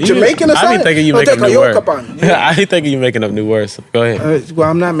saying Jamaican or something. I be thinking you making up new words. Yeah. I be thinking you making up new words. Go ahead. Well,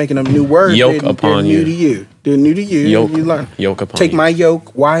 I'm not making up new words. Yoke upon you. New to you. They're new to you. Yoke. You learn. Yoke upon Take you. my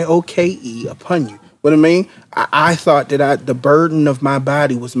yoke, YOKE, upon you. What I mean? I thought that the burden of my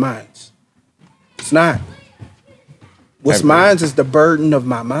body was mine. It's not. What's mine is the burden of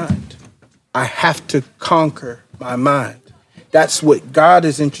my mind. I have to conquer my mind. That's what God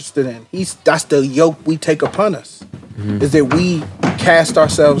is interested in. That's the yoke we take upon us. Mm-hmm. Is that we cast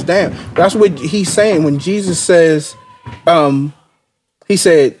ourselves down. That's what he's saying when Jesus says, he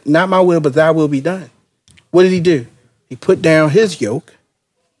said, not my will, but thy will be done. What did he do? He put down his yoke.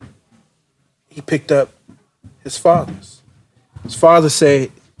 He picked up his father's. His father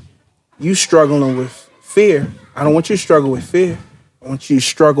said, you struggling with fear. I don't want you to struggle with fear. I want you to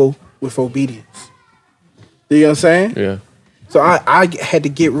struggle with obedience. You know what I'm saying? Yeah. So I had to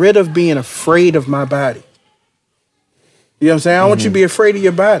get rid of being afraid of my body. You know what I'm saying? I don't want you to be afraid of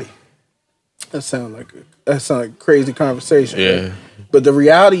your body. That sounds like a crazy conversation. Yeah. Right? But the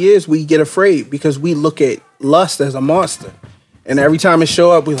reality is we get afraid because we look at lust as a monster. And every time it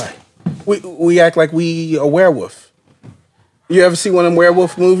show up, we act like we a werewolf. You ever see one of them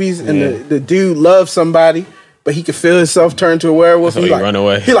werewolf movies and the dude loves somebody, but he can feel himself turn to a werewolf? So he run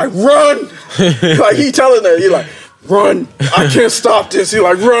away. He like, run! Like he telling her, he like, run! I can't stop this. He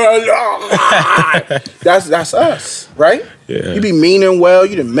like, run! That's us, right? Yeah. You be meaning well.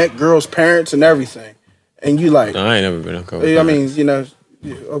 You done met girls' parents and everything, and you like. No, I ain't never been on cover. I mean,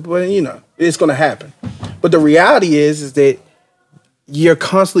 but it's gonna happen. But the reality is that you're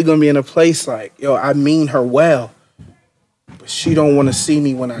constantly gonna be in a place like, yo, I mean her well, but she don't want to see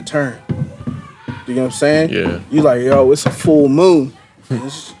me when I turn. You know what I'm saying? Yeah. You like, yo, it's a full moon.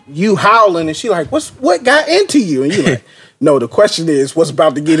 It's you howling, and she like, what got into you? And you like, no, the question is, what's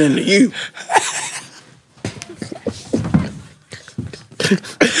about to get into you?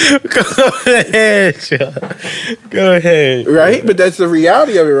 Go ahead, Sean. Go ahead. Right? But that's the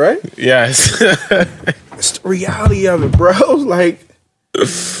reality of it, right? Yes. It's the reality of it, bro. Like,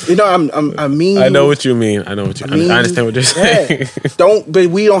 You know, I mean, I know what you mean. I understand what you're saying. But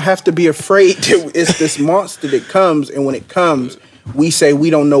we don't have to be afraid that it's this monster that comes, and when it comes, we say we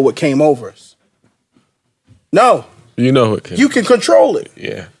don't know what came over us. No. You know what came. You can control it.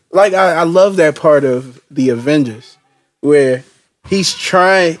 Yeah. Like, I love that part of the Avengers where he's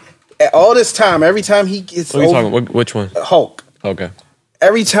trying all this time, every time he gets What are you talking about? Which one? Hulk. Okay.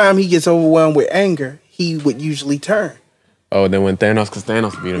 Every time he gets overwhelmed with anger, he would usually turn. Oh, then when Thanos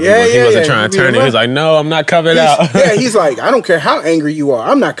beat him, Yeah, he wasn't trying to turn it. He was like, no, I'm not coming out. Yeah, he's like, I don't care how angry you are,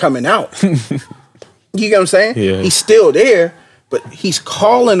 I'm not coming out. You get what I'm saying? Yeah. He's still there, but he's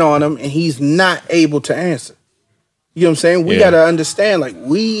calling on him and he's not able to answer. You know what I'm saying? We got to understand, like,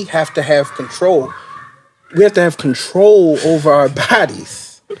 we have to have control. We have to have control over our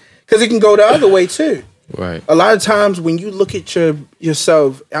bodies. Because it can go the other way, too. Right. A lot of times when you look at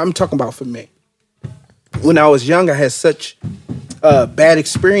yourself, I'm talking about for me. When I was young, I had such bad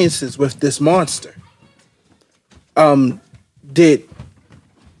experiences with this monster. That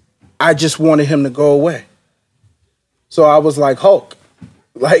I just wanted him to go away. So I was like Hulk.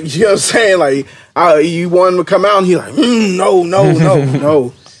 Like, you know what I'm saying? Like, you want him to come out, and he's like,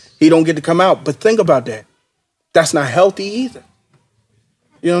 no. He don't get to come out. But think about that. That's not healthy either.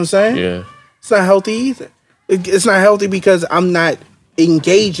 You know what I'm saying? Yeah. It's not healthy either. It's not healthy because I'm not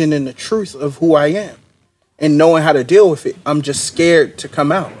engaging in the truth of who I am and knowing how to deal with it. I'm just scared to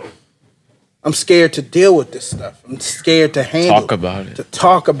come out. I'm scared to deal with this stuff. I'm scared to handle Talk about it. To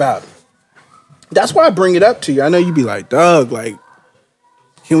talk about it. That's why I bring it up to you. I know you'd be like, Doug, like,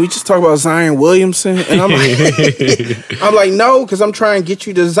 can we just talk about Zion Williamson? And I'm like, no, because I'm trying to get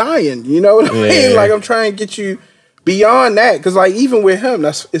you to Zion. You know what I mean? Like, I'm trying to get you beyond that. Because, like, even with him,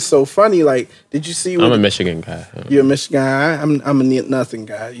 it's so funny. Like, did you see? I'm a Michigan guy. You're a Michigan guy. I'm a nothing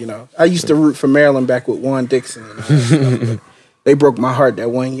guy. You know, I used to root for Maryland back with Juan Dixon. And all that stuff, they broke my heart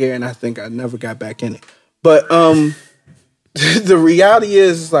that one year, and I think I never got back in it. But the reality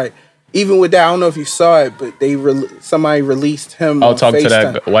is like, even with that, I don't know if you saw it, but somebody released him. I'll talk to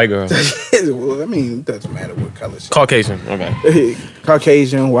that white girl. Well, I mean, it doesn't matter what color she is. Caucasian. Okay.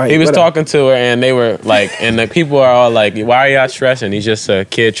 Caucasian, white. He was talking to her, and they were like, and the people are all like, "Why are y'all stressing? He's just a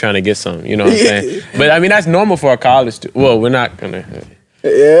kid trying to get some." You know what I'm saying? But I mean, that's normal for a college student. Well, we're not gonna.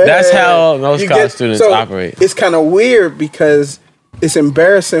 Yeah. That's how most college students operate. It's kind of weird because it's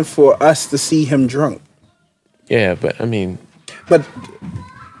embarrassing for us to see him drunk. Yeah, but I mean, but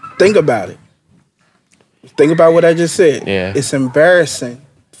think about it. Think about what I just said. Yeah. It's embarrassing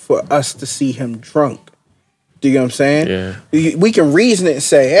for us to see him drunk. Do you know what I'm saying? Yeah. We can reason it and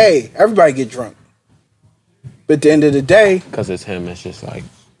say, hey, everybody get drunk. But at the end of the day, because it's him, it's just like.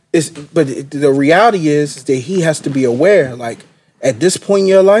 The reality is that he has to be aware, like, at this point in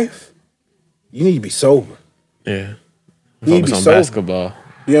your life, you need to be sober. Yeah. You need to be on sober. Basketball.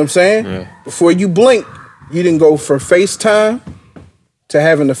 You know what I'm saying? Yeah. Before you blink, you didn't go from FaceTime to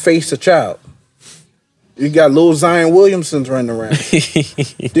having to face a child. You got little Zion Williamsons running around. Do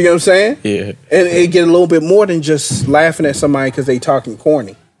you know what I'm saying? Yeah. And it get a little bit more than just laughing at somebody because they talking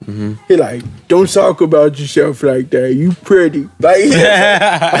corny. Mm-hmm. He like, don't talk about yourself like that. You pretty. Like,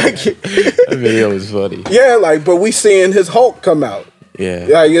 that video was funny. Yeah, like, but we seeing his Hulk come out. Yeah.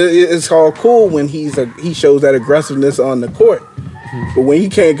 Like, it's all cool when he shows that aggressiveness on the court. Mm-hmm. But when he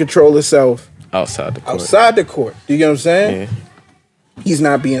can't control himself outside the court. Do you get what I'm saying? Yeah. He's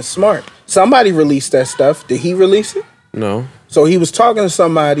not being smart. Somebody released that stuff. Did he release it? No. So he was talking to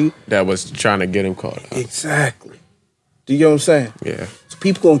somebody that was trying to get him caught up. Exactly. Do you get what I'm saying? Yeah. So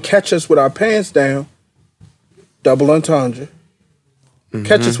people gonna catch us with our pants down. Double entendre. Mm-hmm.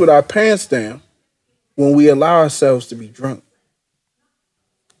 Catch us with our pants down when we allow ourselves to be drunk.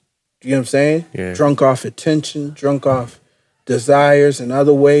 Do you know what I'm saying? Yeah. Drunk off attention, drunk off desires and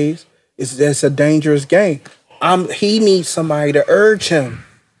other ways. It's a dangerous game. He needs somebody to urge him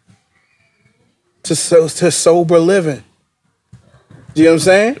to sober living. Do you know what I'm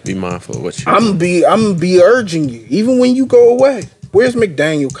saying? Be mindful of what you I'm be urging you, even when you go away. Where's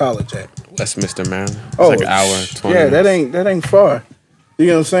McDaniel College at? Westminster, Maryland. It's like an hour and 20 yeah, minutes. that ain't far. You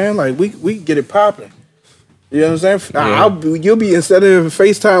know what I'm saying? Like we get it popping. You know what I'm saying? Yeah. You'll be, instead of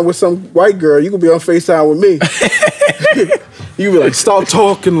FaceTime with some white girl, you gonna be on FaceTime with me. You be like, stop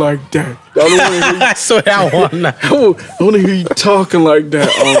talking like that. I swear I want that. I want to hear you talking like that.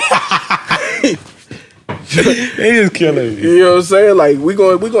 They just killing me. You know what I'm saying? Like we're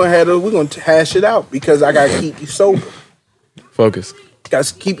gonna hash it out because I gotta keep you sober. Focus. Got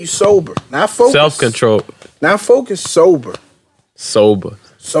to keep you sober. Not focus. Self-control. Not focus. Sober.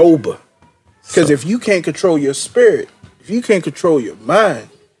 Because if you can't control your spirit, if you can't control your mind,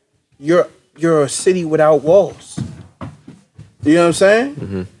 you're a city without walls. You know what I'm saying?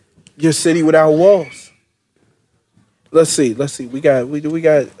 Mm-hmm. Your city without walls. Let's see. We got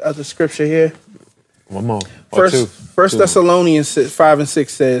other scripture here. One more. First Thessalonians 5:6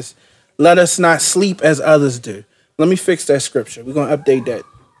 says, "Let us not sleep as others do." Let me fix that scripture. We're gonna update that,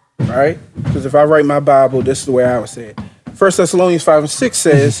 all right? Because if I write my Bible, this is the way I would say it. 1 Thessalonians 5:6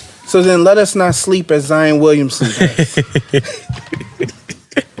 says, "So then let us not sleep as Zion Williamson does."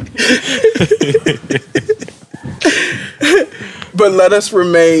 But let us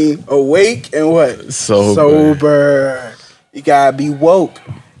remain awake and what? Sober. You gotta be woke.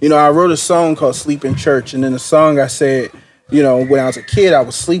 You know, I wrote a song called "Sleep in Church," and in the song I said, you know, when I was a kid, I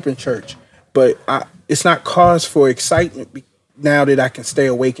would sleep in church, but it's not cause for excitement now that I can stay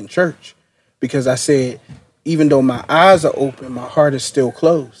awake in church, because I said, even though my eyes are open, my heart is still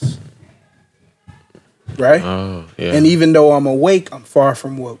closed. Right? Oh, yeah. And even though I'm awake, I'm far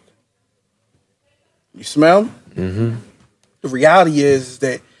from woke. You smell me? Mm-hmm. The reality is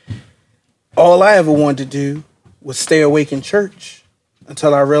that all I ever wanted to do was stay awake in church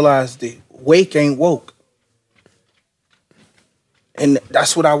until I realized that wake ain't woke. And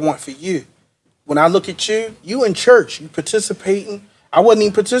that's what I want for you. When I look at you, you in church, you participating. I wasn't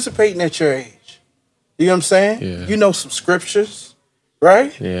even participating at your age. You know what I'm saying? Yeah. You know some scriptures,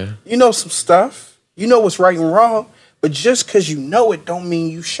 right? Yeah. You know some stuff. You know what's right and wrong. But just because you know it don't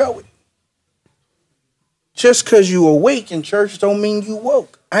mean you show it. Just because you awake in church don't mean you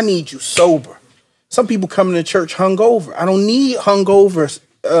woke. I need you sober. Some people coming to church hungover. I don't need hungover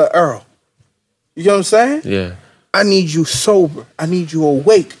Earl. You know what I'm saying? Yeah. I need you sober. I need you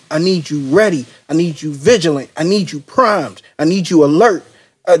awake. I need you ready. I need you vigilant. I need you primed. I need you alert.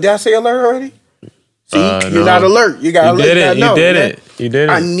 Did I say alert already? See, you're not alert. You got to let that know. You did it.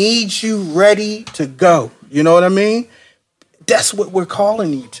 I need you ready to go. You know what I mean? That's what we're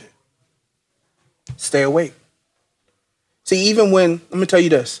calling you to. Stay awake. See, even when, let me tell you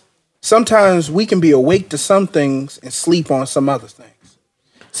this. Sometimes we can be awake to some things and sleep on some other things.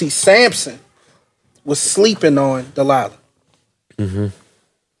 See, Samson was sleeping on Delilah. Mm-hmm.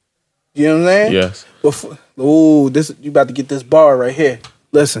 You know what I'm saying? Yes. You about to get this bar right here.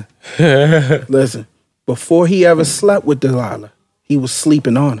 Listen. Listen. Before he ever slept with Delilah, he was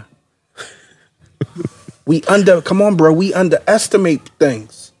sleeping on her. Come on, bro. We underestimate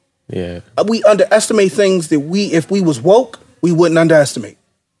things. Yeah. We underestimate things that if we was woke, we wouldn't underestimate.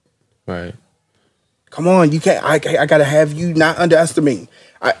 Right. Come on, you can't. I gotta have you not underestimate.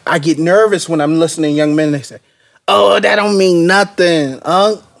 I get nervous when I'm listening to young men and they say, "Oh, that don't mean nothing."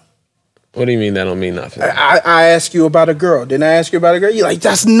 What do you mean that don't mean nothing? I ask you about a girl. Didn't I ask you about a girl? You're like,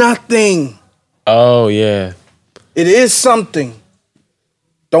 that's nothing. Oh yeah. It is something.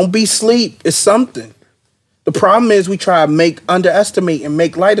 Don't be sleep. It's something. The problem is we try to underestimate and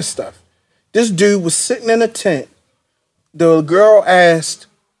make light of stuff. This dude was sitting in a tent. The girl asked,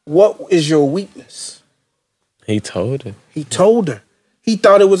 "What is your weakness?" He told her. He told her. He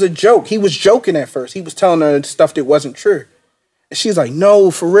thought it was a joke. He was joking at first. He was telling her stuff that wasn't true. And she's like,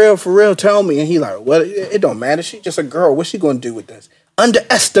 "No, for real, tell me." And he like, "Well, it don't matter. She's just a girl. What's she going to do with this?"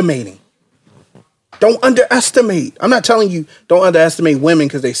 Underestimating. Don't underestimate. I'm not telling you don't underestimate women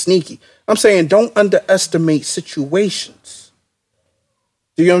because they sneaky. I'm saying don't underestimate situations.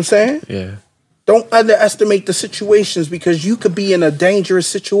 Do you know what I'm saying? Yeah. Don't underestimate the situations because you could be in a dangerous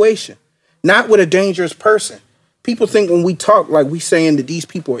situation, not with a dangerous person. People think when we talk like we saying that these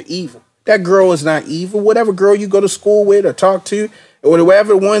people are evil. That girl is not evil. Whatever girl you go to school with or talk to, or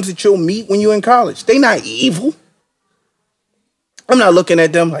whatever ones that you'll meet when you're in college, they not evil. I'm not looking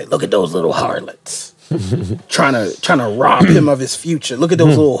at them like, look at those little harlots trying to rob him of his future. Look at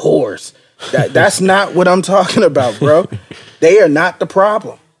those little whores. That's not what I'm talking about, bro. They are not the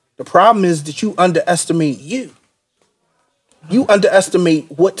problem. The problem is that you underestimate you. You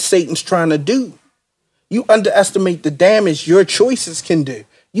underestimate what Satan's trying to do. You underestimate the damage your choices can do.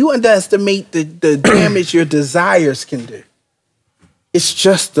 You underestimate the damage your desires can do. It's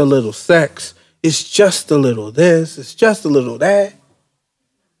just a little sex. It's just a little this. It's just a little that.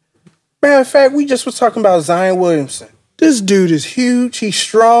 Matter of fact, we just was talking about Zion Williamson. This dude is huge. He's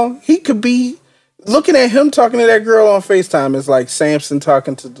strong. He could be, looking at him talking to that girl on FaceTime is like Samson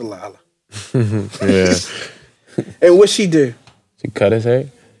talking to Delilah. Yeah. And what she do? She cut his hair?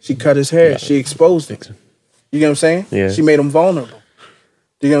 She cut his hair. She exposed him. You get what I'm saying? Yeah. She made him vulnerable.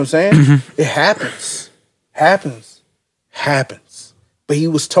 You get what I'm saying? It happens. Happens. But he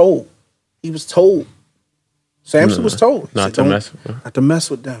was told. Samson was told. Not to mess with them. Not to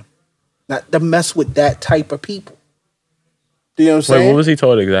mess with them. Not to mess with that type of people. Do you know what I'm saying? Wait, what was he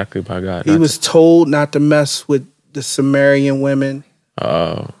told exactly by God? He was told not to mess with the Sumerian women.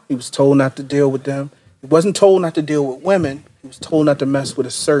 Oh. He was told not to deal with them. He wasn't told not to deal with women. He was told not to mess with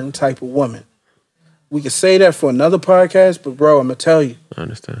a certain type of woman. We could say that for another podcast, but bro, I'm gonna tell you. I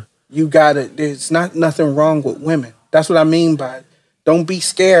understand. You gotta. There's not nothing wrong with women. That's what I mean by it. Don't be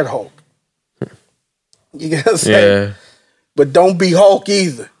scared, Hulk. You get what I'm saying? Yeah. But don't be Hulk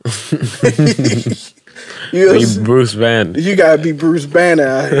either. You know what I'm Be saying? Bruce Banner. You gotta be Bruce Banner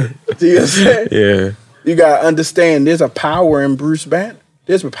out here. Do you know what I'm saying? Yeah. You gotta understand there's a power in Bruce Banner.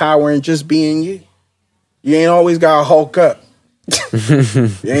 There's a power in just being you. You ain't always gotta Hulk up. You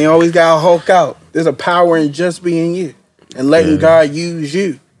ain't always gotta Hulk out. There's a power in just being you and letting God use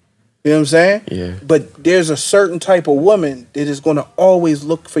you. You know what I'm saying? Yeah. But there's a certain type of woman that is gonna always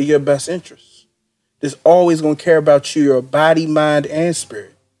look for your best interests. That's always gonna care about you, your body, mind, and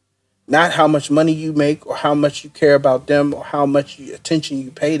spirit. Not how much money you make or how much you care about them or how much attention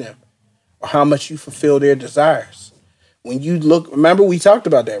you pay them or how much you fulfill their desires. When you look, remember we talked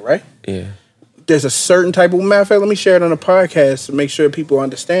about that, right? Yeah. There's a certain type of, matter of fact, let me share it on a podcast to make sure people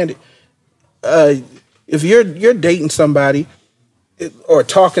understand it. If you're dating somebody or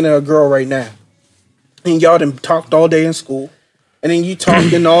talking to a girl right now and y'all done talked all day in school and then you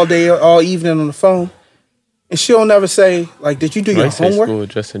talking all day, all evening on the phone and she'll never say, like, did you do your homework? School,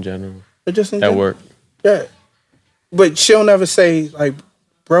 just in general. Or just in At general? work. Yeah. But she'll never say, like,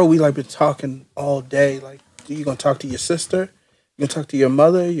 bro, we like been talking all day. Like, you gonna talk to your sister? You gonna talk to your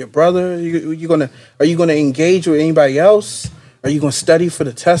mother, your brother? Are you gonna engage with anybody else? Are you gonna study for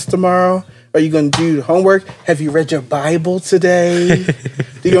the test tomorrow? Are you gonna do the homework? Have you read your Bible today? Do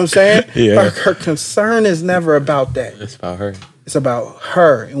you know what I'm saying? Yeah. Her concern is never about that. It's about her. It's about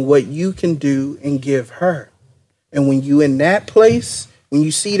her and what you can do and give her. And when you in that place, when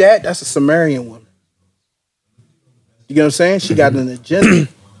you see that, that's a Sumerian woman. You know what I'm saying? She got an agenda.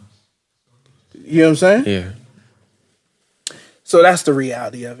 You know what I'm saying? Yeah. So that's the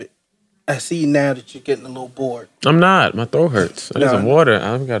reality of it. I see now that you're getting a little bored. I'm not. My throat hurts. I need some water.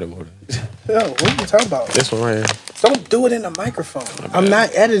 I haven't got a water. Yo, what are you talking about? This one right here. Don't do it in the microphone. I'm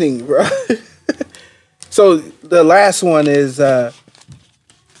not editing, bro. So the last one is,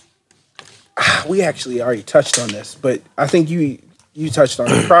 we actually already touched on this, but I think you touched on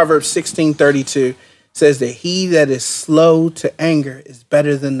it. Proverbs 16:32 says that he that is slow to anger is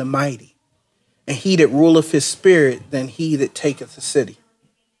better than the mighty, and he that ruleth his spirit than he that taketh a city.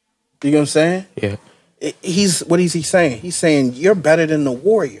 You know what I'm saying? Yeah. What is he saying? He's saying you're better than the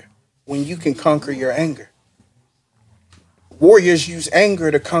warrior when you can conquer your anger. Warriors use anger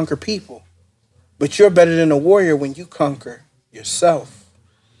to conquer people, but you're better than a warrior when you conquer yourself.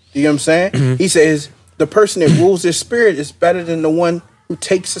 You know what I'm saying? He says the person that rules their spirit is better than the one who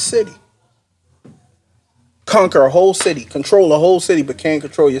takes a city. Conquer a whole city, control a whole city, but can't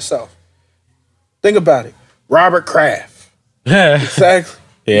control yourself. Think about it. Robert Kraft. Exactly.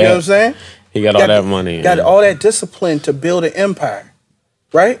 Yeah. You know what I'm saying? He got all that money. Got all that discipline to build an empire,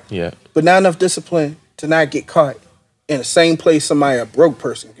 right? Yeah. But not enough discipline to not get caught in the same place a broke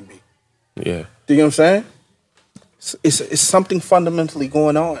person can be. Yeah. Do you know what I'm saying? It's something fundamentally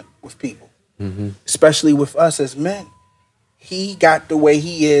going on with people, especially with us as men. He got the way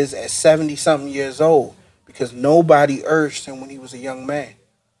he is at 70-something years old because nobody urged him when he was a young man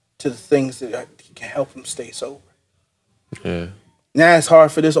to the things that can help him stay sober. Yeah. Now it's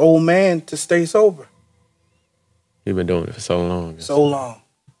hard for this old man to stay sober. You've been doing it for so long. So long.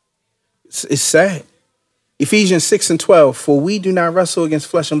 It's sad. Ephesians 6:12, for we do not wrestle against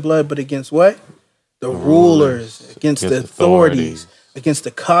flesh and blood, but against what? The rulers, against the authorities, against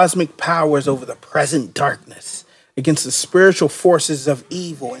the cosmic powers over the present darkness, against the spiritual forces of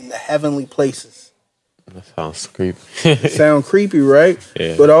evil in the heavenly places. That sounds creepy. Sound creepy, right?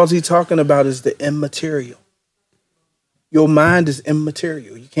 Yeah. But all he's talking about is the immaterial. Your mind is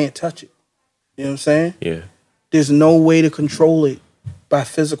immaterial. You can't touch it. You know what I'm saying? Yeah. There's no way to control it by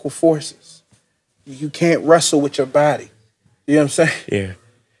physical forces. You can't wrestle with your body. You know what I'm saying? Yeah.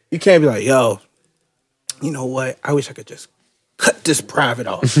 You can't be like, yo, you know what? I wish I could just cut this private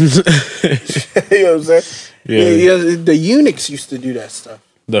off. You know what I'm saying? Yeah. The eunuchs used to do that stuff.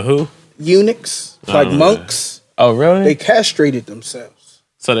 The who? Eunuchs, like monks. Oh, really? They castrated themselves.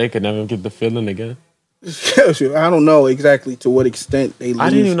 So they could never get the feeling again? I don't know exactly to what extent they lose. I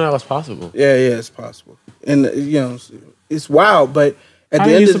didn't even know that was possible. Yeah, it's possible. And, it's wild, but at How the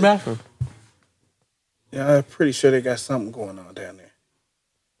do you end use of the bathroom? Yeah, I'm pretty sure they got something going on down there.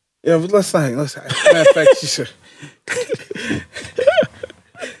 Yeah, but let's matter of fact, you should.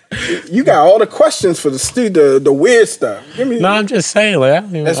 You got all the questions for the weird stuff. Give me. No, I'm just saying, like,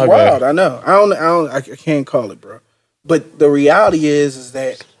 that's wild. I know. I can't call it, bro. But the reality is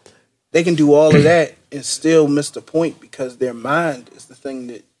that they can do all of that and still miss the point because their mind is the thing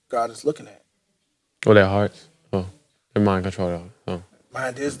that God is looking at. Or their hearts. Oh. Their mind control. Oh.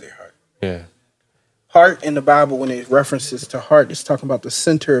 Mind is their heart. Yeah. Heart in the Bible, when it references to heart, it's talking about the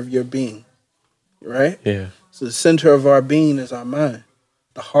center of your being, right? Yeah. So the center of our being is our mind,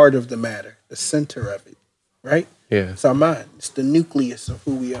 the heart of the matter, the center of it, right? Yeah. It's our mind. It's the nucleus of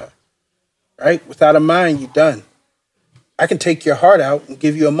who we are, right? Without a mind, you're done. I can take your heart out and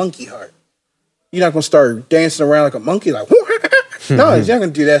give you a monkey heart. You're not going to start dancing around like a monkey, like, no, you're not going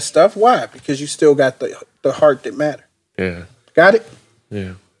to do that stuff. Why? Because you still got the heart that matters. Yeah. Got it?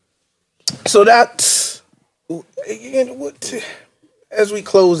 Yeah. So that's, as we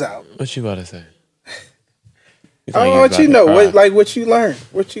close out. What you about to say? I want you to know, what you learned.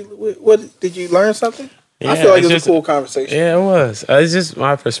 What did you learn something? Yeah, I feel like it was a cool conversation. Yeah, it was. It's just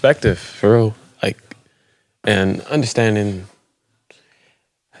my perspective, for real. Like, and understanding,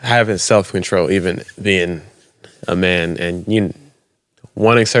 having self-control, even being a man, and you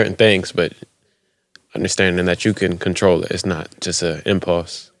wanting certain things, but understanding that you can control it. It's not just an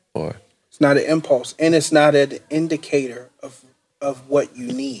impulse, or it's not an impulse, and it's not an indicator of what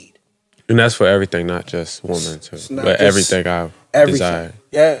you need. And that's for everything, not just women too, but everything I desire.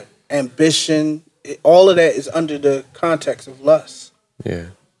 Yeah, ambition, all of that is under the context of lust. Yeah,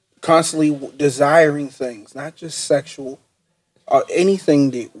 constantly desiring things, not just sexual, or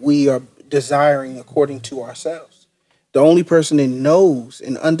anything that we are desiring according to ourselves. The only person that knows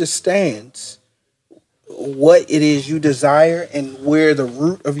and understands what it is you desire and where the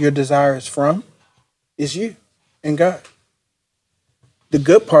root of your desire is from is you and God. The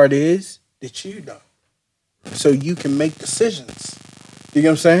good part is that you know. So you can make decisions. You get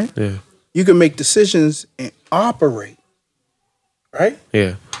what I'm saying? Yeah. You can make decisions and operate, right?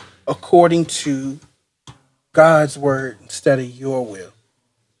 Yeah. According to God's word instead of your will.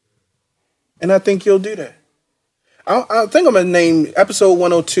 And I think you'll do that. I think I'm going to name episode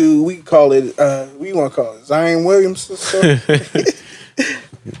 102, we call it, what do you want to call it? Zion Williamson story? What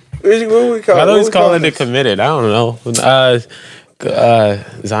do we call it? I always call it Committed. I don't know.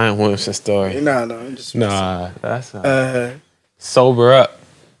 Zion Williamson story. No, I'm just that's not. Sober up.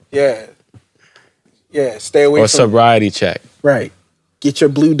 Yeah, stay away or from sobriety check. Right. Get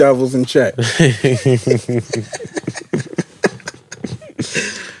your blue devils in check.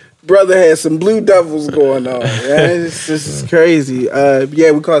 Brother had some blue devils going on. Man. This is crazy.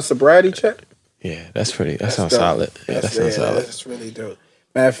 We call it sobriety check. Yeah, that sounds solid. Yeah, that sounds solid. That's really dope.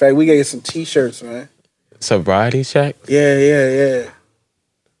 Matter of fact, we gotta get some t-shirts, man. Sobriety check? Yeah.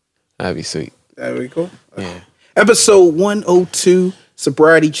 That'd be sweet. That'd be cool. Yeah. Episode 102,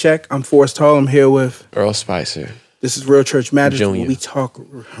 sobriety check. I'm Forrest Hall. I'm here with Earl Spicer. This is Real Church Matters. Junior. We talk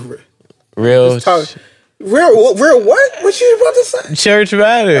Real what? What you about to say? Church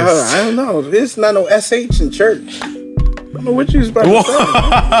Matters. I don't know. There's not no SH in church. I don't know what you was about to say.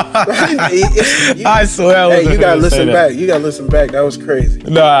 I swear I was you gotta listen back. You gotta listen back. That was crazy.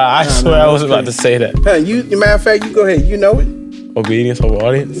 I swear I was about to say that. Matter of fact, you go ahead. You know it. Obedience over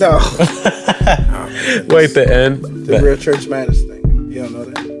audience? No. Wait, the end. The Real Church Matters thing. You don't know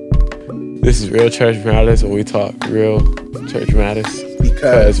that? This is Real Church Matters, when we talk real church matters.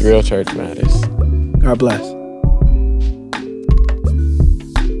 Because real church matters. God bless.